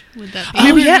Catch? Would that be?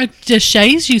 Oh yeah,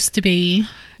 Deshays used to be.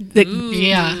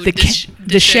 Deshays,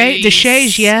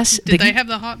 yes. Did they have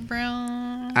the hot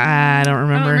brown? I don't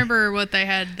remember. I don't remember what they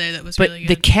had there that was really good.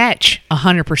 But the Catch,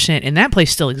 100%, and that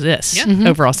place still exists. Yeah.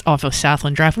 Over off of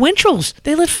Southland Drive. Winchell's.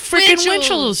 They live freaking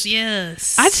Winchell's.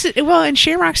 Yes. And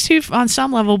Shamrock's too on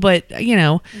some level, but,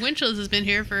 Winchell's has been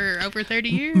here for over 30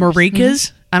 years. Marika's.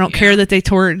 Mm-hmm. I don't care that they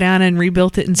tore it down and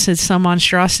rebuilt it and said some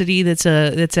monstrosity that's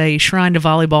a shrine to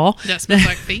volleyball. That smells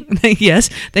like feet. Yes,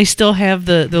 they still have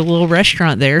the little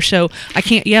restaurant there. So I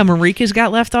can't. Yeah, Marika's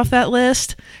got left off that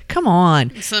list. Come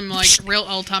on. Some real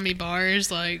old timey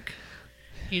bars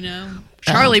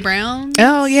Charlie Brown.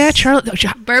 Oh yeah,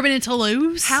 Bourbon and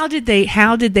Toulouse. How did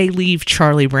they leave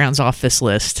Charlie Brown's off this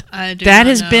list? That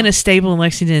has been a staple in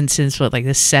Lexington since the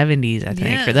 70s, I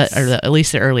think, yes. or at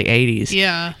least the early 80s.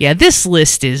 Yeah. Yeah, this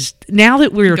list is, now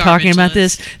that we were talking about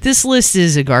this list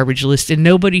is a garbage list, and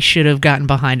nobody should have gotten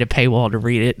behind a paywall to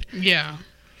read it. Yeah.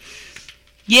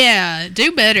 Yeah,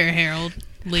 do better, Herald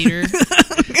Leader.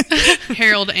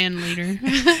 Herald and Leader.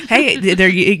 Hey,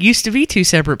 it used to be two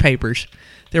separate papers.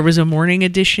 There was a morning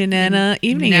edition and a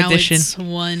evening edition. Now it's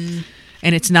one.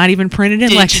 And it's not even printed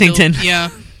in Lexington. Yeah.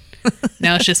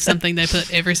 Now it's just something they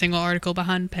put every single article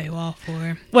behind paywall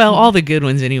for. Well, all the good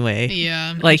ones anyway.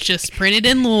 Yeah. It's just printed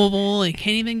in Louisville. You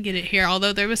can't even get it here.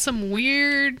 Although there was some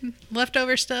weird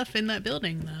leftover stuff in that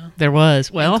building, though. There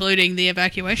was. Well, including the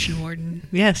evacuation warden.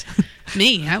 Yes.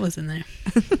 Me, I was in there.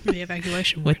 The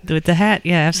evacuation warden. With the hat.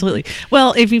 Yeah, absolutely.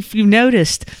 Well, if you've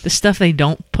noticed, the stuff they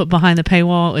don't put behind the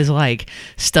paywall is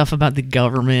stuff about the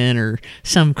government or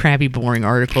some crappy, boring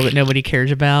article that nobody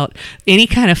cares about. Any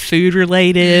kind of food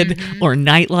related or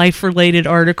nightlife related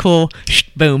article,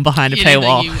 boom, behind a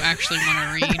paywall. That you actually want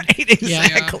to read. Right,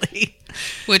 exactly. Yeah.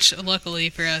 Which, luckily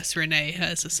for us, Renee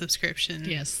has a subscription.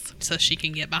 Yes. So she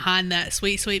can get behind that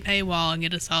sweet, sweet paywall and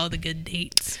get us all the good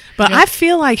deets. But I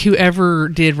feel like whoever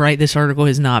did write this article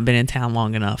has not been in town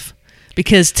long enough.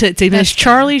 Because to miss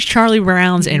Charlie's, Charlie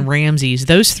Brown's, and Ramsey's,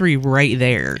 those three right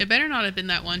there. It better not have been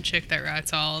that one chick that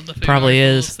writes all the food Probably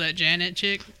articles, is. that Janet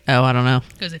chick. Oh, I don't know.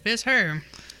 Because if it's her,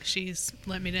 she's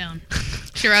let me down.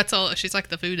 She writes she's like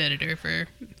the food editor for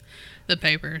the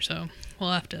paper, so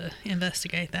we'll have to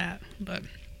investigate that. But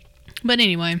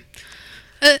anyway,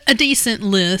 a decent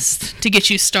list to get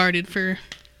you started for.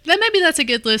 Maybe that's a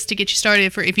good list to get you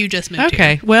started for if you just moved here.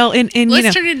 Okay, well, and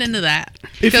let's turn it into that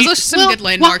because those are some good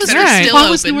landmarks that are still open.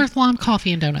 Why was North Lawn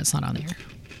Coffee and Donuts not on there?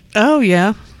 Oh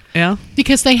yeah.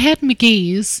 Because they had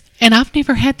McGee's, and I've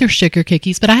never had their sugar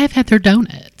cookies, but I have had their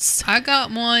donuts. I got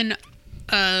one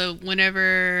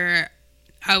whenever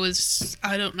I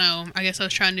don't know. I guess I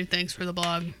was trying new things for the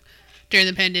blog during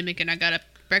the pandemic, and I got a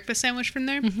breakfast sandwich from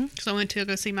there because I went to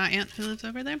go see my aunt who lives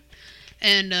over there,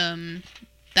 and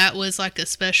that was like a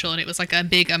special, and it was like a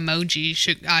big emoji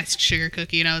iced sugar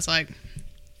cookie, and I was like,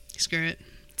 screw it,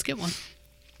 let's get one.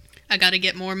 I got to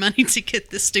get more money to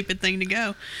get this stupid thing to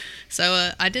go.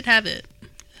 So I did have it.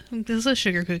 This is a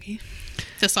sugar cookie.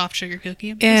 It's a soft sugar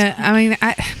cookie. Yeah, I mean,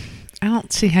 I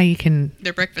don't see how you can...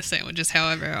 Their breakfast sandwiches,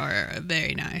 however, are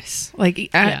very nice. Like,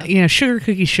 sugar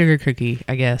cookie,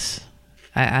 I guess.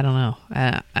 I don't know.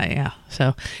 Yeah.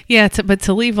 So, yeah, but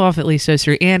to leave off at least those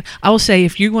three. And I will say,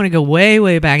 if you want to go way,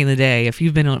 way back in the day, if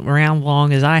you've been around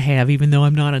long as I have, even though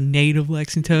I'm not a native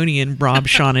Lexingtonian, Rob,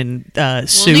 Sean, and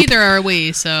Soup. Well, neither are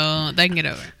we, so they can get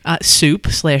over it.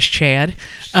 Soup/Chad.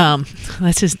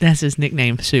 That's his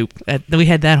nickname, Soup. We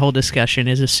had that whole discussion.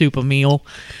 Is a soup a meal?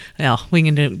 Well, we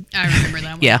can do... I remember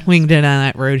that one. Yeah, we can do down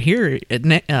that road here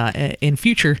in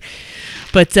future.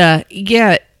 But,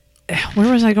 yeah...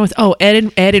 Where was I going with? Oh,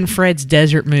 Ed and Fred's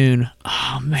Desert Moon.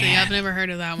 Oh man, see, I've never heard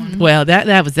of that one. Well,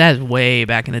 that was way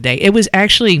back in the day. It was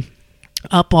actually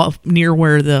up off near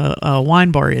where the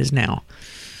wine bar is now,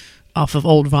 off of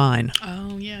Old Vine.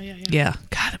 Oh yeah. Yeah,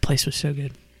 God, the place was so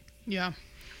good. Yeah.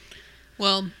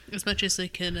 Well, as much as they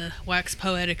could wax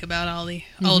poetic about all the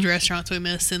old restaurants we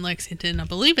miss in Lexington, I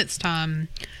believe it's time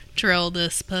to roll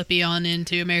this puppy on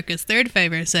into America's third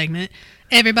favorite segment.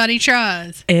 Everybody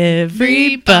tries.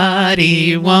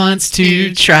 Everybody wants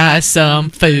to try some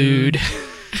food.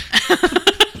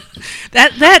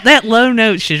 That low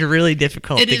note is really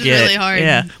difficult to get. It is really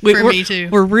hard for me too.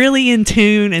 We're really in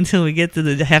tune until we get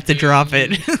to have to drop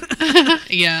it.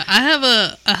 Yeah, I have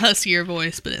a huskier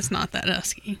voice, but it's not that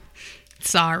husky.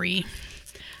 Sorry.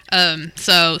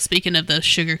 So speaking of those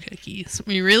sugar cookies,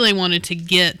 we really wanted to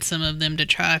get some of them to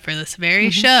try for this very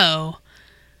show.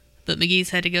 But McGee's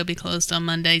had to go be closed on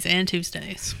Mondays and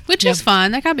Tuesdays, which is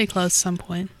fine. They got to be closed at some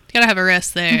point. You got to have a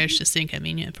rest there. It's just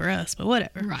inconvenient for us, but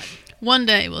whatever. Right. One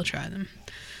day we'll try them.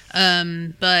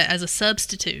 But as a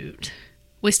substitute,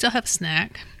 we still have a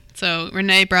snack. So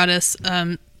Renee brought us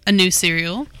a new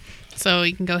cereal. So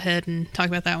you can go ahead and talk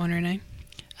about that one, Renee.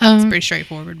 It's pretty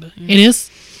straightforward. But It is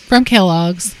from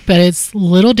Kellogg's, but it's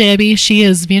Little Debbie. She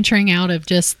is venturing out of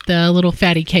just the little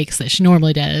fatty cakes that she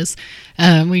normally does.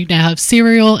 We now have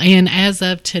cereal, and as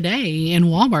of today, in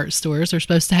Walmart stores, they're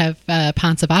supposed to have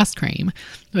pints of ice cream,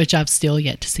 which I've still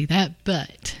yet to see that,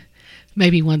 but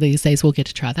maybe one of these days we'll get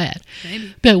to try that.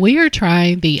 Maybe. But we are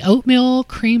trying the oatmeal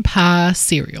cream pie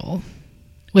cereal,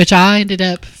 which I ended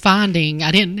up finding.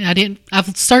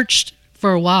 I've searched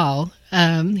for a while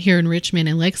here in Richmond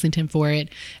and Lexington for it.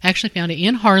 I actually found it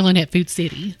in Harlan at Food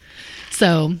City.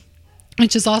 So,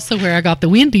 which is also where I got the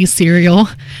Wendy's cereal.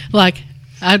 Like,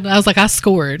 I was like, I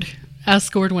scored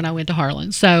when I went to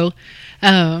Harlan. So,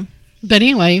 but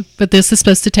anyway, this is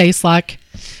supposed to taste like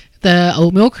the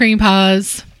oatmeal cream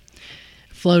pies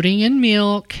floating in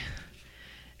milk.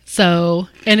 So,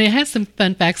 and it has some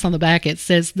fun facts on the back. It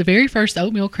says the very first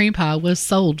oatmeal cream pie was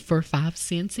sold for 5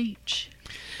 cents each.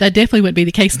 That definitely wouldn't be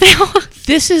the case now.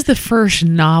 This is the first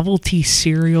novelty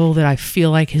cereal that I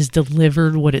feel like has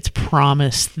delivered what it's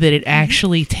promised, that it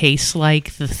actually tastes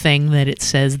like the thing that it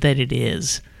says that it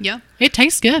is. Yeah. It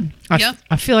tastes good.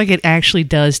 I feel like it actually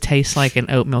does taste like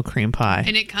an oatmeal cream pie.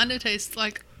 And it kind of tastes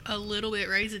like a little bit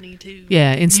raisiny, too.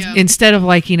 Yeah. Instead of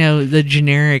like, the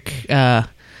generic...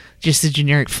 just the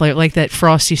generic flavor, like that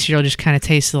Frosty cereal just kind of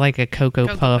tastes like a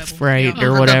Cocoa Puff, Pebble. right? Yeah.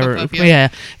 Or whatever. Puff, yeah.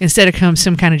 Instead of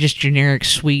some kind of just generic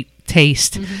sweet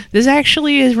taste. This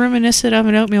actually is reminiscent of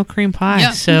an oatmeal cream pie.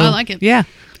 Yeah, so, I like it. Yeah.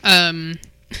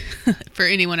 For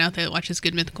anyone out there that watches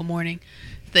Good Mythical Morning,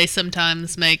 they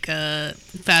sometimes make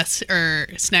fast or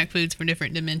snack foods from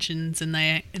different dimensions, and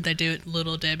they do it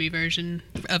Little Debbie version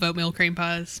of oatmeal cream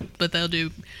pies, but they'll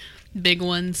do big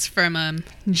ones from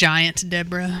Giant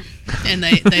Deborah, and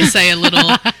they say a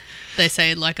little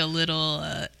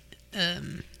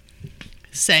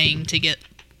saying to get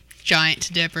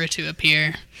Giant Deborah to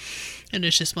appear, and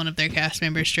it's just one of their cast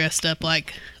members dressed up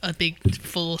like a big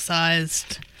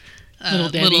full-sized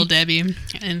Little Debbie,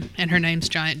 and her name's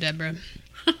Giant Deborah.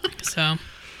 So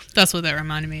that's what that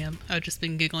reminded me of. I've just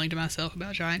been giggling to myself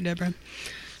about Giant Deborah.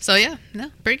 So yeah,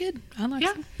 no, pretty good. I like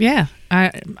it. Yeah,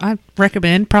 I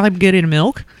recommend. Probably get in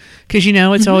milk, because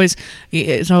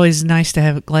it's always nice to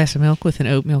have a glass of milk with an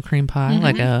oatmeal cream pie,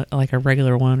 like a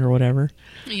regular one or whatever.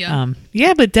 Yeah.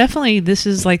 But definitely this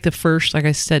is like the first, like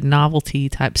I said, novelty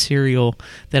type cereal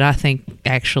that I think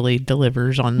actually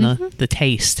delivers on the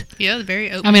taste. Yeah,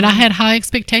 very oatmeal. I mean, I had high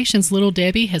expectations. Little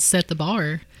Debbie has set the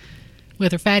bar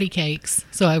with her fatty cakes,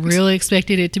 so I really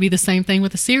expected it to be the same thing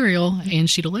with the cereal, and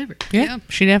she delivered. Yeah,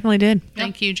 she definitely did.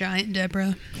 Thank you, Giant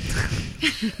Deborah.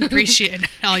 Appreciate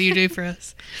all you do for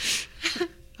us.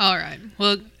 All right,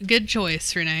 well, good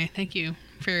choice, Renee. Thank you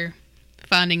for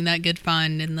finding that good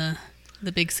find in the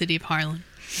big city of Harlan.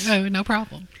 Oh, no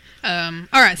problem. All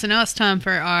right, so now it's time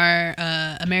for our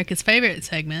America's Favorite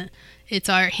segment. It's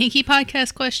our Hinky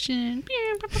Podcast question.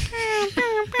 I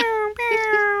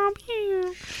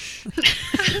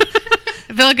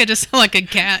feel like I just sound like a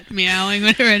cat meowing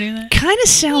whenever I do that. Kind of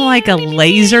sound like a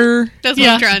laser. That's what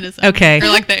I'm trying to say. Okay. Or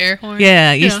like the air horn.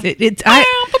 Yeah.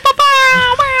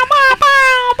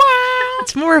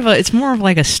 It's more of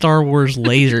like a Star Wars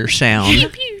laser sound. Pew,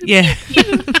 pew, yeah. Pew,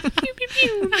 pew, pew,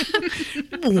 pew.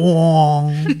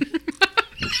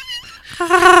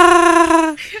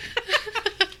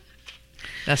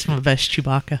 That's my best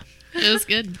Chewbacca. It was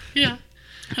good. Yeah.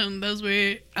 Those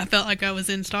were. I felt like I was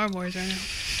in Star Wars right now.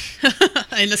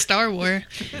 In a Star War.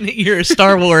 You're a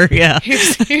Star War, yeah.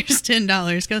 Here's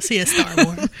 $10. Go see a Star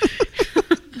War.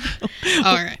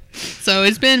 All right. So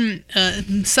it's been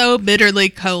so bitterly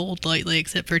cold lately,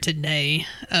 except for today.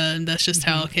 That's just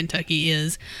how Kentucky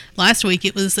is. Last week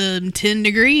it was 10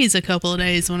 degrees a couple of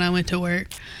days when I went to work.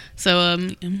 So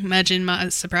imagine my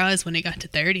surprise when it got to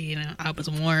 30. I was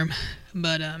warm.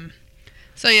 But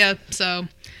so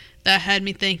that had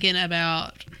me thinking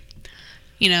about,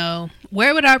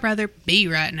 where would I rather be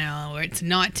right now where it's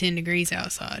not 10 degrees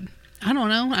outside? I don't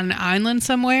know. On an island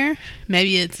somewhere.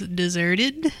 Maybe it's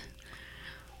deserted.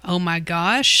 Oh my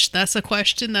gosh, that's a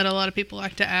question that a lot of people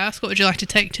like to ask. What would you like to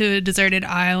take to a deserted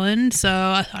island? So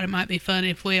I thought it might be fun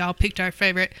if we all picked our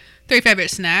three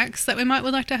favorite snacks that we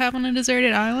would like to have on a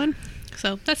deserted island.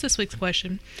 So that's this week's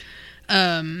question.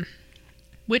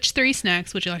 Which 3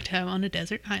 snacks would you like to have on a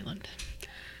desert island?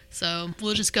 So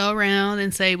we'll just go around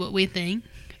and say what we think,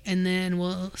 and then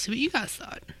we'll see what you guys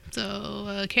thought.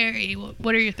 So, Carrie,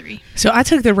 what are your 3? So I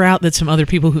took the route that some other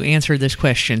people who answered this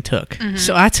question took. Mm-hmm.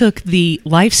 So I took the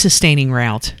life-sustaining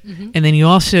route, and then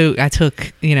I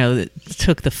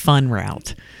took the fun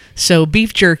route. So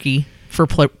beef jerky for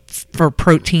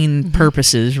protein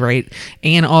purposes, right?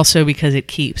 And also because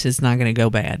it's not going to go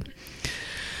bad.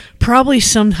 Probably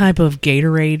some type of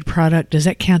Gatorade product. Does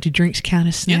that count? Do drinks count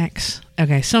as snacks? Yep.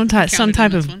 Okay, some type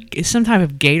of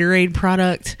Gatorade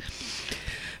product.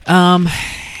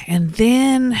 And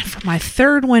then for my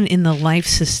third one in the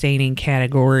life-sustaining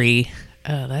category,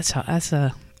 I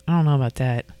don't know about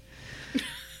that.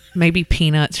 Maybe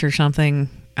peanuts or something.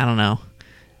 I don't know.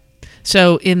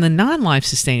 So in the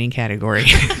non-life-sustaining category,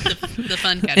 the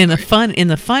fun category. in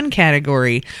the fun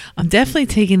category, I'm definitely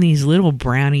taking these little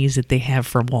brownies that they have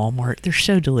from Walmart. They're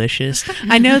so delicious.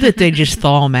 I know that they just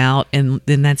thaw them out,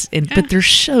 but they're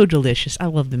so delicious. I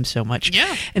love them so much.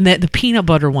 Yeah. And that the peanut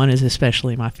butter one is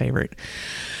especially my favorite.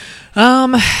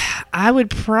 I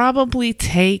would probably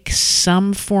take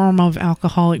some form of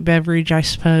alcoholic beverage, I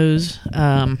suppose.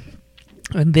 And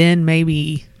then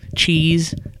maybe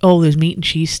cheese. Oh, those meat and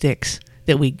cheese sticks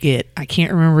that we get. I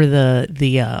can't remember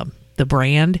the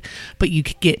brand, but you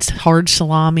could get hard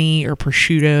salami or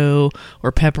prosciutto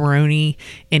or pepperoni,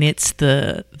 and it's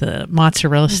the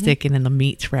mozzarella stick, and then the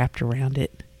meat's wrapped around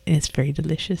it, and it's very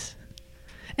delicious.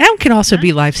 And it can also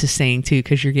be life-sustaining too,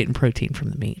 because you're getting protein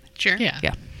from the meat. Sure.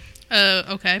 Yeah.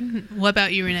 Okay. What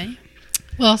about you, Renee?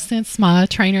 Well, since my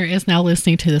trainer is now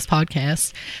listening to this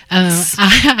podcast,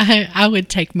 I would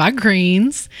take my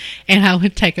greens, and I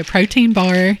would take a protein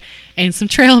bar and some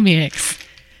trail mix.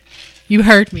 You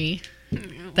heard me.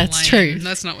 That's true.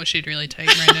 That's not what she'd really take,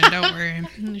 Brandon. Don't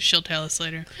worry. She'll tell us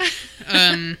later.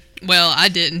 Well, I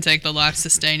didn't take the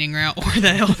life-sustaining route or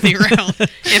the healthy route.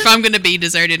 If I'm going to be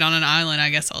deserted on an island, I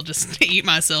guess I'll just eat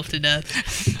myself to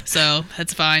death. So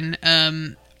that's fine.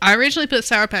 I originally put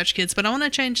Sour Patch Kids, but I want to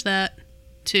change that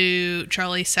to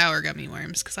Charlie Sour Gummy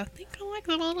Worms because I think I like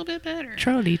them a little bit better.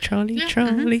 Charlie.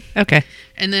 Okay.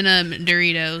 And then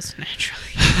Doritos,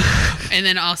 naturally. And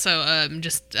then also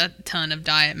just a ton of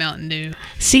Diet Mountain Dew.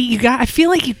 See, I feel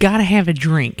like you got to have a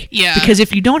drink. Yeah. Because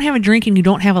if you don't have a drink and you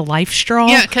don't have a Life Straw,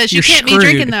 yeah, because you can't be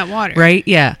drinking that water. Right?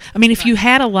 Yeah. I mean, if you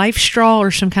had a Life Straw or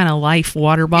some kind of Life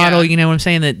water bottle, you know what I'm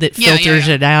saying, that filters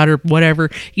it out or whatever,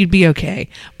 you'd be okay.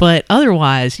 But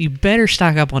otherwise, you better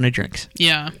stock up on the drinks.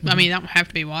 Yeah. Mm-hmm. I mean, that don't have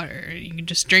to be water. You can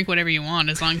just drink whatever you want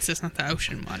as long as it's not the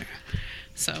ocean water.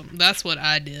 So that's what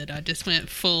I did. I just went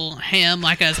full ham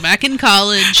like I was back in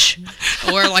college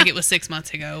or like it was 6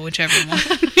 months ago, whichever one.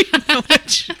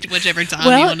 Whichever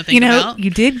time you want to think about.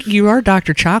 You are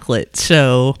Dr. Chocolate.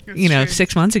 So, true.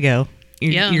 6 months ago,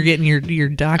 you're getting your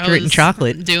doctorate in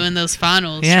chocolate. Doing those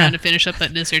finals, trying to finish up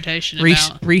that dissertation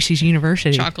about Reese's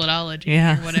University.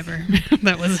 Chocolatology or whatever.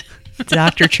 That was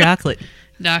Dr. Chocolate.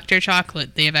 Dr.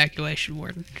 Chocolate, the evacuation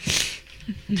warden.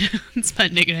 It's my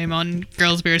nickname on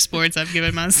Girls Beer Sports I've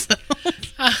given myself.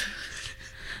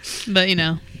 But,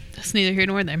 that's neither here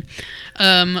nor there.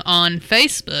 On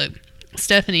Facebook,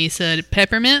 Stephanie said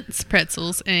peppermints,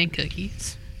 pretzels, and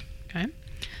cookies. Okay.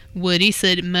 Woody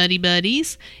said Muddy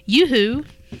Buddies, Yoo-hoo,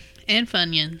 and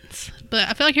Funyuns. But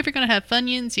I feel like if you're going to have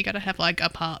Funyuns, you got to have like a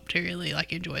pop to really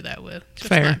like enjoy that with. Just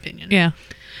Fair. my opinion. Yeah.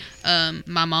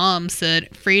 My mom said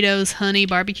Fritos Honey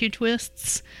Barbecue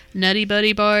Twists, Nutty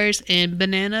Buddy Bars, and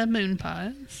Banana Moon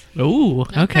Pies. Ooh,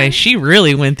 okay. She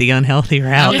really went the unhealthy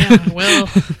route. Yeah, well,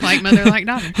 like mother, like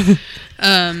daughter.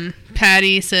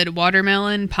 Patty said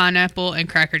watermelon, pineapple, and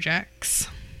Cracker Jacks.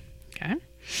 Okay.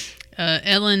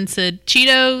 Ellen said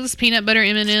Cheetos, peanut butter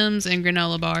M&Ms, and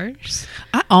granola bars.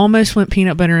 I almost went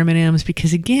peanut butter M&Ms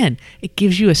because, again, it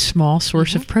gives you a small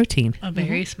source of protein. A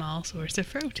very small source of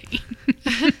protein.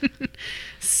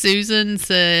 Susan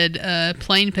said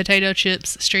plain potato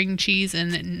chips, string cheese,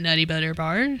 and nutty butter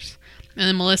bars. And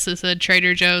then Melissa said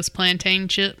Trader Joe's plantain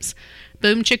chips,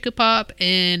 Boom Chicka Pop,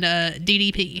 and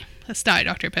DDP. That's Diet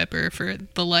Dr. Pepper for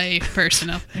the lay person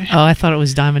out there. Oh, I thought it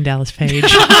was Diamond Dallas Page.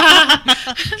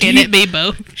 Can it be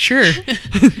both? Sure.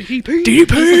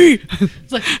 DDP!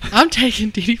 It's like, I'm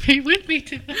taking DDP with me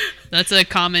too. That's a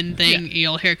common thing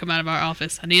you'll hear come out of our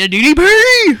office. I need a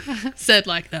DDP! Said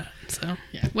like that. So,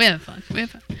 we have fun.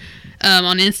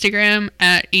 On Instagram,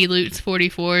 at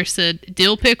elutes44 said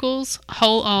dill pickles,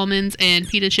 whole almonds, and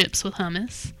pita chips with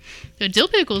hummus. The dill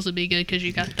pickles would be good because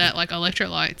you got that like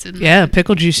electrolytes.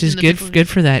 Pickle juice is good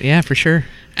for that. Yeah, for sure.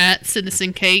 At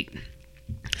Citizen Kate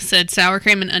said sour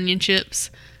cream and onion chips.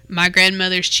 My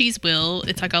grandmother's cheese wheel.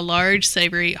 It's like a large,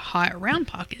 savory, hot round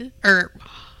pocket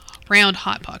round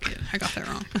hot pocket. I got that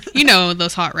wrong. You know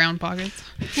those hot round pockets.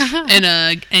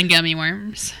 And gummy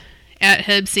worms. At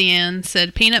Hebsian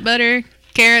said peanut butter,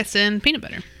 carrots, and peanut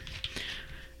butter.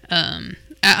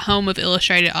 At Home of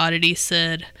Illustrated Oddities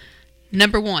said,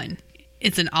 number 1,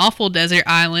 it's an awful desert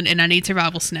island and I need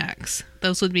survival snacks.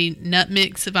 Those would be nut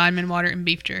mix, vitamin water, and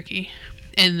beef jerky.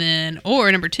 And then,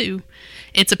 or number 2,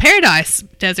 it's a paradise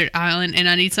desert island and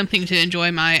I need something to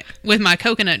enjoy with my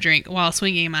coconut drink while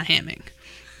swinging in my hammock.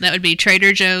 That would be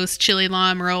Trader Joe's chili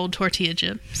lime rolled tortilla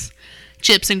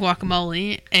chips and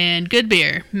guacamole, and good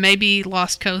beer, maybe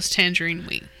Lost Coast tangerine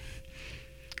wheat.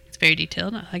 It's very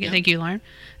detailed. I like it. Thank you, Lauren.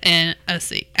 And let's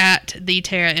see. At the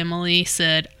Tara Emily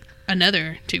said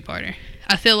another 2-parter.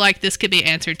 I feel like this could be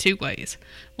answered 2 ways.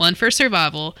 One for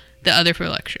survival, the other for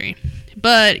luxury.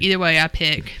 But either way, I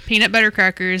pick peanut butter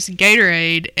crackers,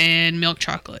 Gatorade, and milk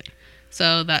chocolate.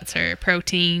 So that's her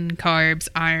protein, carbs,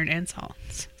 iron, and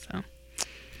salts. So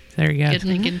there you go. Good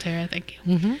thinking, Tara. Thank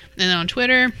you. And then on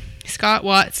Twitter, Scott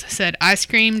Watts said ice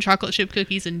cream, chocolate chip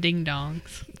cookies, and ding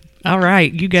dongs. All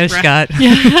right. You go, Scott.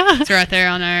 It's right there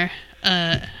on our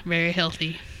very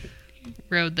healthy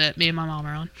road that me and my mom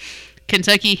are on.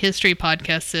 Kentucky History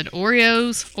Podcast said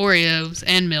Oreos,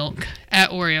 and milk. At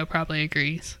Oreo probably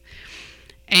agrees.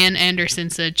 Ann Anderson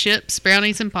said chips,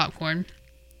 brownies, and popcorn.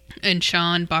 And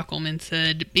Sean Bockelman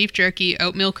said beef jerky,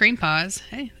 oatmeal cream pies.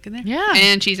 Hey, look at that. Yeah.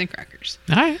 And cheese and crackers.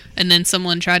 All right. And then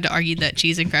someone tried to argue that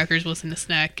cheese and crackers wasn't a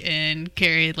snack, and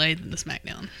Carrie laid the smack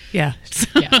down. Yeah.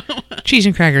 Cheese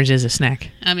and crackers is a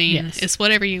snack. I mean, it's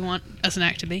whatever you want a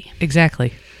snack to be.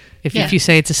 Exactly. If you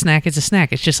say it's a snack, it's a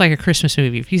snack. It's just like a Christmas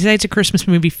movie. If you say it's a Christmas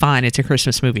movie, fine, it's a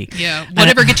Christmas movie. Yeah,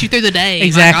 whatever gets you through the day.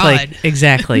 Exactly, my God.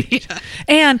 Exactly. Yeah.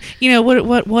 And you know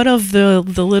what of the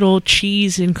little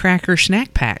cheese and cracker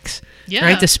snack packs? Yeah,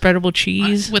 right. The spreadable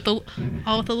cheese with the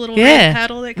little red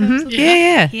paddle that comes. with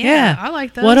it. Yeah. I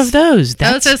like those. What of those?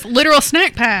 That's a literal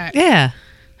snack pack. Yeah.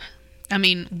 I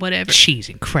mean, whatever. Cheese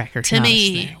and crackers. To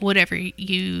me, whatever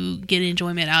you get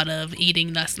enjoyment out of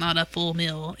eating that's not a full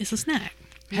meal is a snack.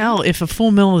 Hell, if a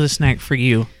full meal is a snack for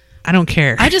you, I don't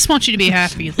care. I just want you to be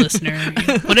happy, listener.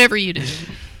 Whatever you do.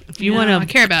 If you want to, I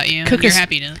care about you and your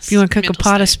happiness. If you want to cook a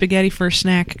pot of spaghetti for a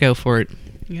snack, go for it.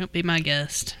 Yep, be my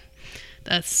guest.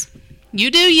 You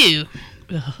do you.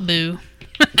 Ugh. Boo.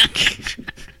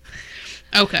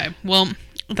 Okay, well,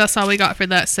 that's all we got for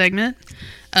that segment.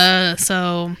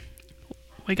 So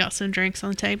we got some drinks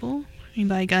on the table.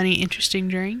 Anybody got any interesting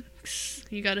drinks?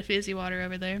 You got a fizzy water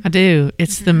over there. I do.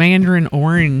 It's the Mandarin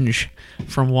Orange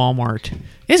from Walmart.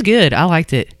 It's good. I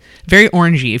liked it. Very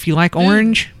orangey. If you like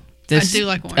orange, I do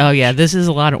like orange. Oh yeah, this is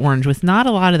a lot of orange with not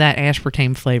a lot of that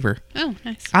aspartame flavor. Oh,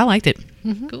 nice. I liked it.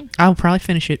 Cool. I'll probably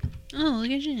finish it. Oh,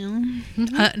 look at you.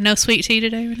 No sweet tea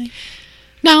today, Renee?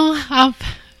 No,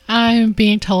 I'm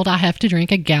being told I have to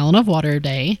drink a gallon of water a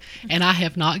day, and I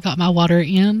have not got my water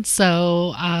in,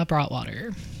 so I brought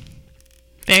water.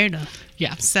 Fair enough.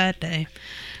 Yeah. Sad day.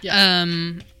 Yeah.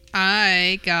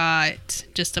 I got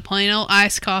just a plain old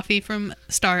iced coffee from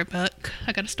Starbucks.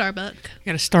 I got a Starbucks.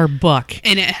 Got a Starbucks.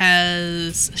 And it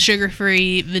has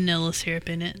sugar-free vanilla syrup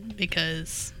in it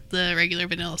because the regular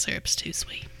vanilla syrup's too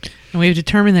sweet. And we have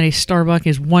determined that a Starbucks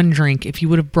is one drink. If you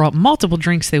would have brought multiple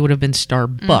drinks, they would have been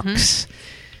Starbucks.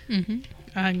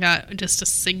 I got just a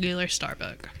singular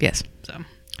Starbucks. Yes.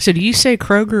 So do you say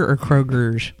Kroger or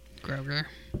Kroger's? Kroger.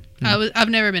 I've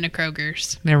never been a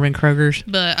Kroger's. Never been Kroger's?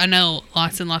 But I know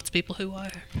lots and lots of people who are.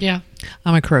 Yeah.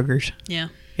 I'm a Kroger's. Yeah.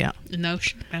 Yeah. No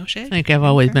shade. I think I've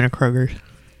always been a Kroger's.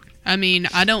 I mean,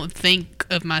 I don't think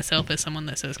of myself as someone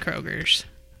that says Kroger's.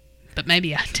 But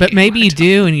maybe I do. But maybe you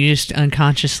do, and you just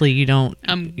unconsciously you don't.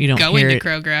 I'm you don't going hear to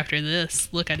Kroger after this.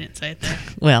 Look, I didn't say it there.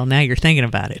 Well, now you're thinking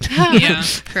about it. Yeah,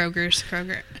 Kroger's.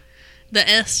 The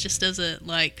S just doesn't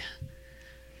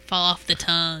fall off the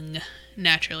tongue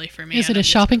naturally for me. Is it a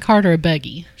shopping cart or a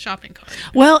buggy? Shopping cart.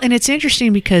 Well, and it's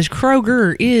interesting because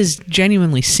Kroger is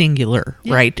genuinely singular,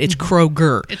 right? It's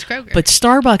Kroger. It's Kroger. But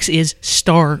Starbucks is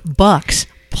Starbucks,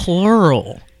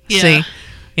 plural. Yeah. See?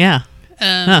 Yeah.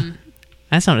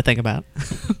 That's something to think about.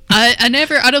 I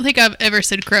don't think I've ever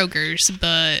said Kroger's,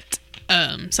 but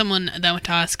someone that I went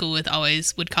to high school with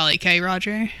always would call it K.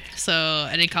 Roger. So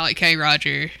I did call it K.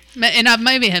 Roger. And I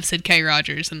maybe have said K.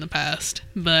 Rogers in the past,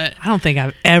 but I don't think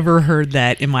I've ever heard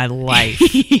that in my life.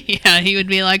 Yeah, he would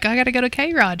be like, I got to go to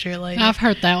K. Roger later. I've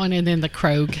heard that one, and then the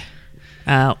Krog.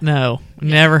 No,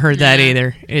 never heard that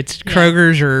either. It's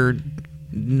Kroger's or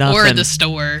nothing. Or the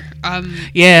store. I'm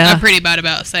pretty bad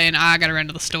about saying I gotta run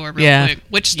to the store real quick.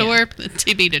 Which store? Yeah.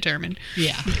 To be determined.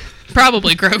 Yeah.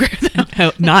 Probably Kroger.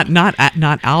 not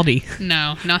Aldi.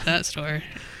 No, not that store.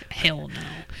 Hell no.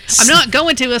 I'm not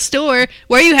going to a store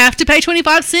where you have to pay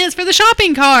 25 cents for the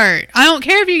shopping cart. I don't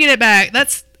care if you get it back.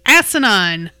 That's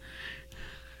asinine.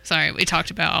 Sorry, we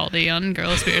talked about Aldi on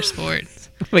Girls Beer Sports.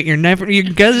 But you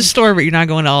go to the store, but you're not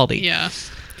going to Aldi. Yeah.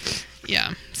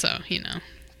 So,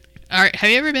 All right, have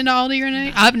you ever been to Aldi,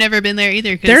 Renee? I've never been there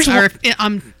either because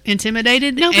I'm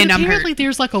intimidated and I'm hurt. Apparently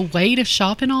there's a way to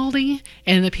shop in Aldi,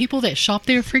 and the people that shop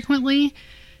there frequently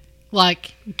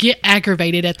get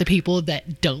aggravated at the people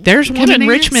that don't. There's one in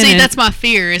Richmond. See, that's my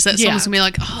fear, is that someone's going to be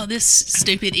like, oh, this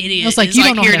stupid idiot is you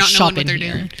don't know here how to not shop knowing what they're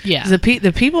doing. Yeah.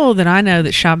 The people that I know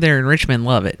that shop there in Richmond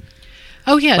love it.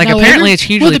 Oh, yeah. Apparently it's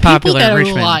hugely popular in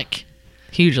Richmond.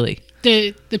 Hugely.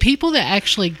 The people that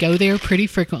actually go there pretty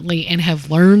frequently and have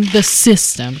learned the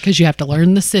system, because you have to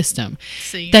learn the system,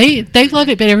 they love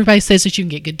it, but everybody says that you can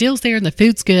get good deals there and the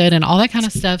food's good and all that kind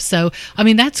of stuff. So, I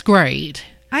mean, that's great.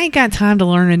 I ain't got time to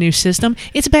learn a new system.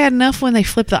 It's bad enough when they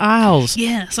flip the aisles.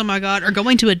 Yes, oh my God. Or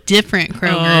going to a different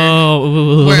Kroger.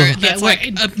 Oh. Where that's like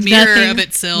a mirror of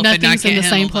itself. Nothing's and in the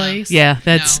same place. Yeah,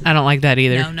 I don't like that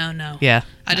either. No. Yeah.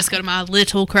 I just go to my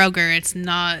little Kroger. It's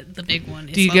not the big one.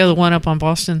 Do you go to the one up on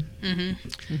Boston?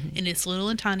 Mm-hmm. And it's little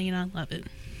and tiny, and I love it.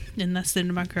 And that's the end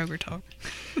of my Kroger talk.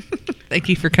 Thank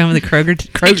you for coming to Kroger.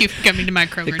 Thank you for coming to my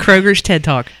Kroger. Kroger's TED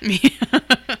Talk.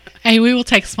 Hey, we will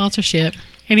take sponsorship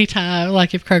anytime.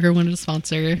 If Kroger wanted to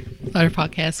sponsor our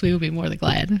podcast, we would be more than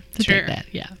glad to take that.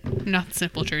 Yeah. Not the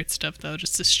Simple Truth stuff, though.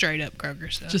 Just the straight up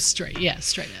Kroger stuff. Just straight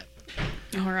up.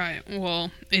 All right.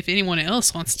 Well, if anyone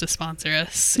else wants to sponsor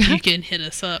us, you can hit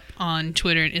us up on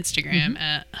Twitter and Instagram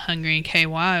at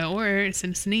hungryandky, or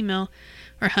send us an email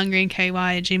or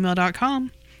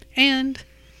hungryandky@gmail.com. And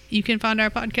you can find our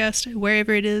podcast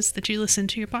wherever it is that you listen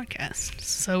to your podcasts.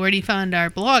 So where do you find our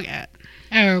blog at?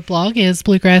 Our blog is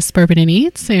Bluegrass Bourbon and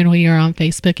Eats, and we are on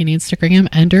Facebook and Instagram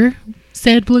under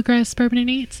said Bluegrass Bourbon and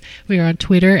Eats. We are on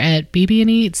Twitter at BB and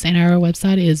Eats, and our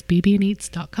website is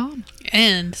bbndeats.com.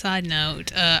 And side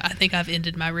note, I think I've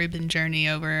ended my Reuben journey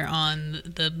over on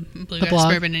the Bluegrass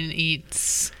Bourbon and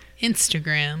Eats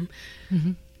Instagram.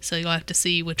 Mm-hmm. So you'll have to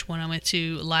see which one I went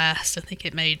to last. I think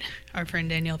it made our friend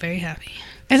Danielle very happy.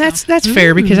 And that's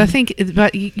fair, because I think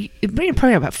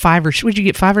probably about 5 or would you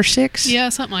get 5 or 6? Yeah,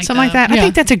 something like that. Yeah. I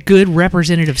think that's a good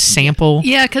representative sample.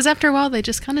 Yeah, because after a while they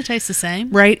just kind of taste the same,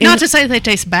 right? Not to say they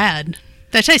taste bad;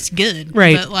 they taste good,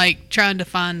 right? But trying to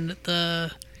find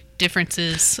the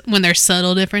differences when there's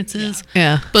subtle differences.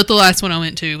 Yeah. But the last one I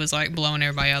went to was blowing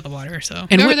everybody out of the water. So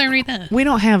go over there and read that. We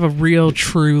don't have a real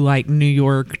true New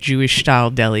York Jewish style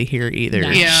deli here either. No.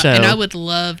 Yeah, and I would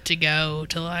love to go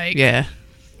to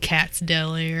Cat's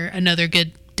Deli or another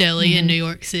good deli in New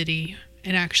York City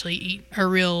and actually eat a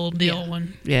real deal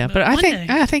one. Yeah, but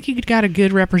I think you got a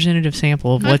good representative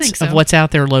sample of what's out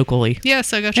there locally. Yeah,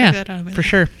 so go check that out. For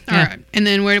sure. All right. And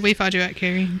then where do we find you at,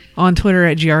 Carrie? On Twitter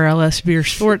at GRLS Beer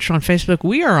Sports. On Facebook,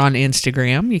 we are on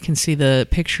Instagram. You can see the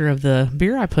picture of the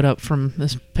beer I put up from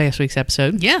this past week's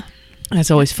episode. Yeah. That's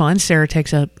always fun. Sarah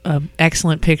takes a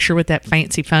excellent picture with that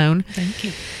fancy phone. Thank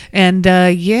you. And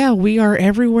we are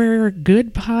everywhere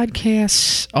good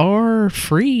podcasts are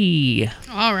free.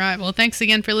 All right. Well, thanks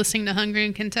again for listening to Hungry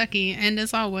in Kentucky. And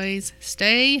as always,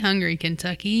 stay hungry,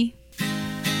 Kentucky.